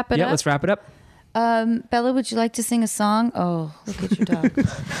going to wrap it Yeah, up? let's wrap it up. Bella, would you like to sing a song? Oh, look at your dog.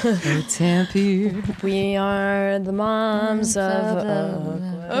 We are the moms of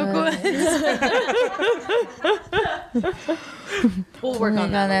Oakwood. We'll work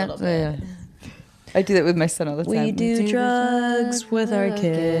on that a little bit. I do that with my son all the time. We do drugs with our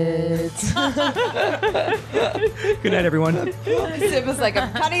kids. Good night, everyone. Sim was like,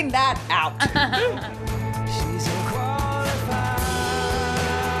 I'm cutting that out.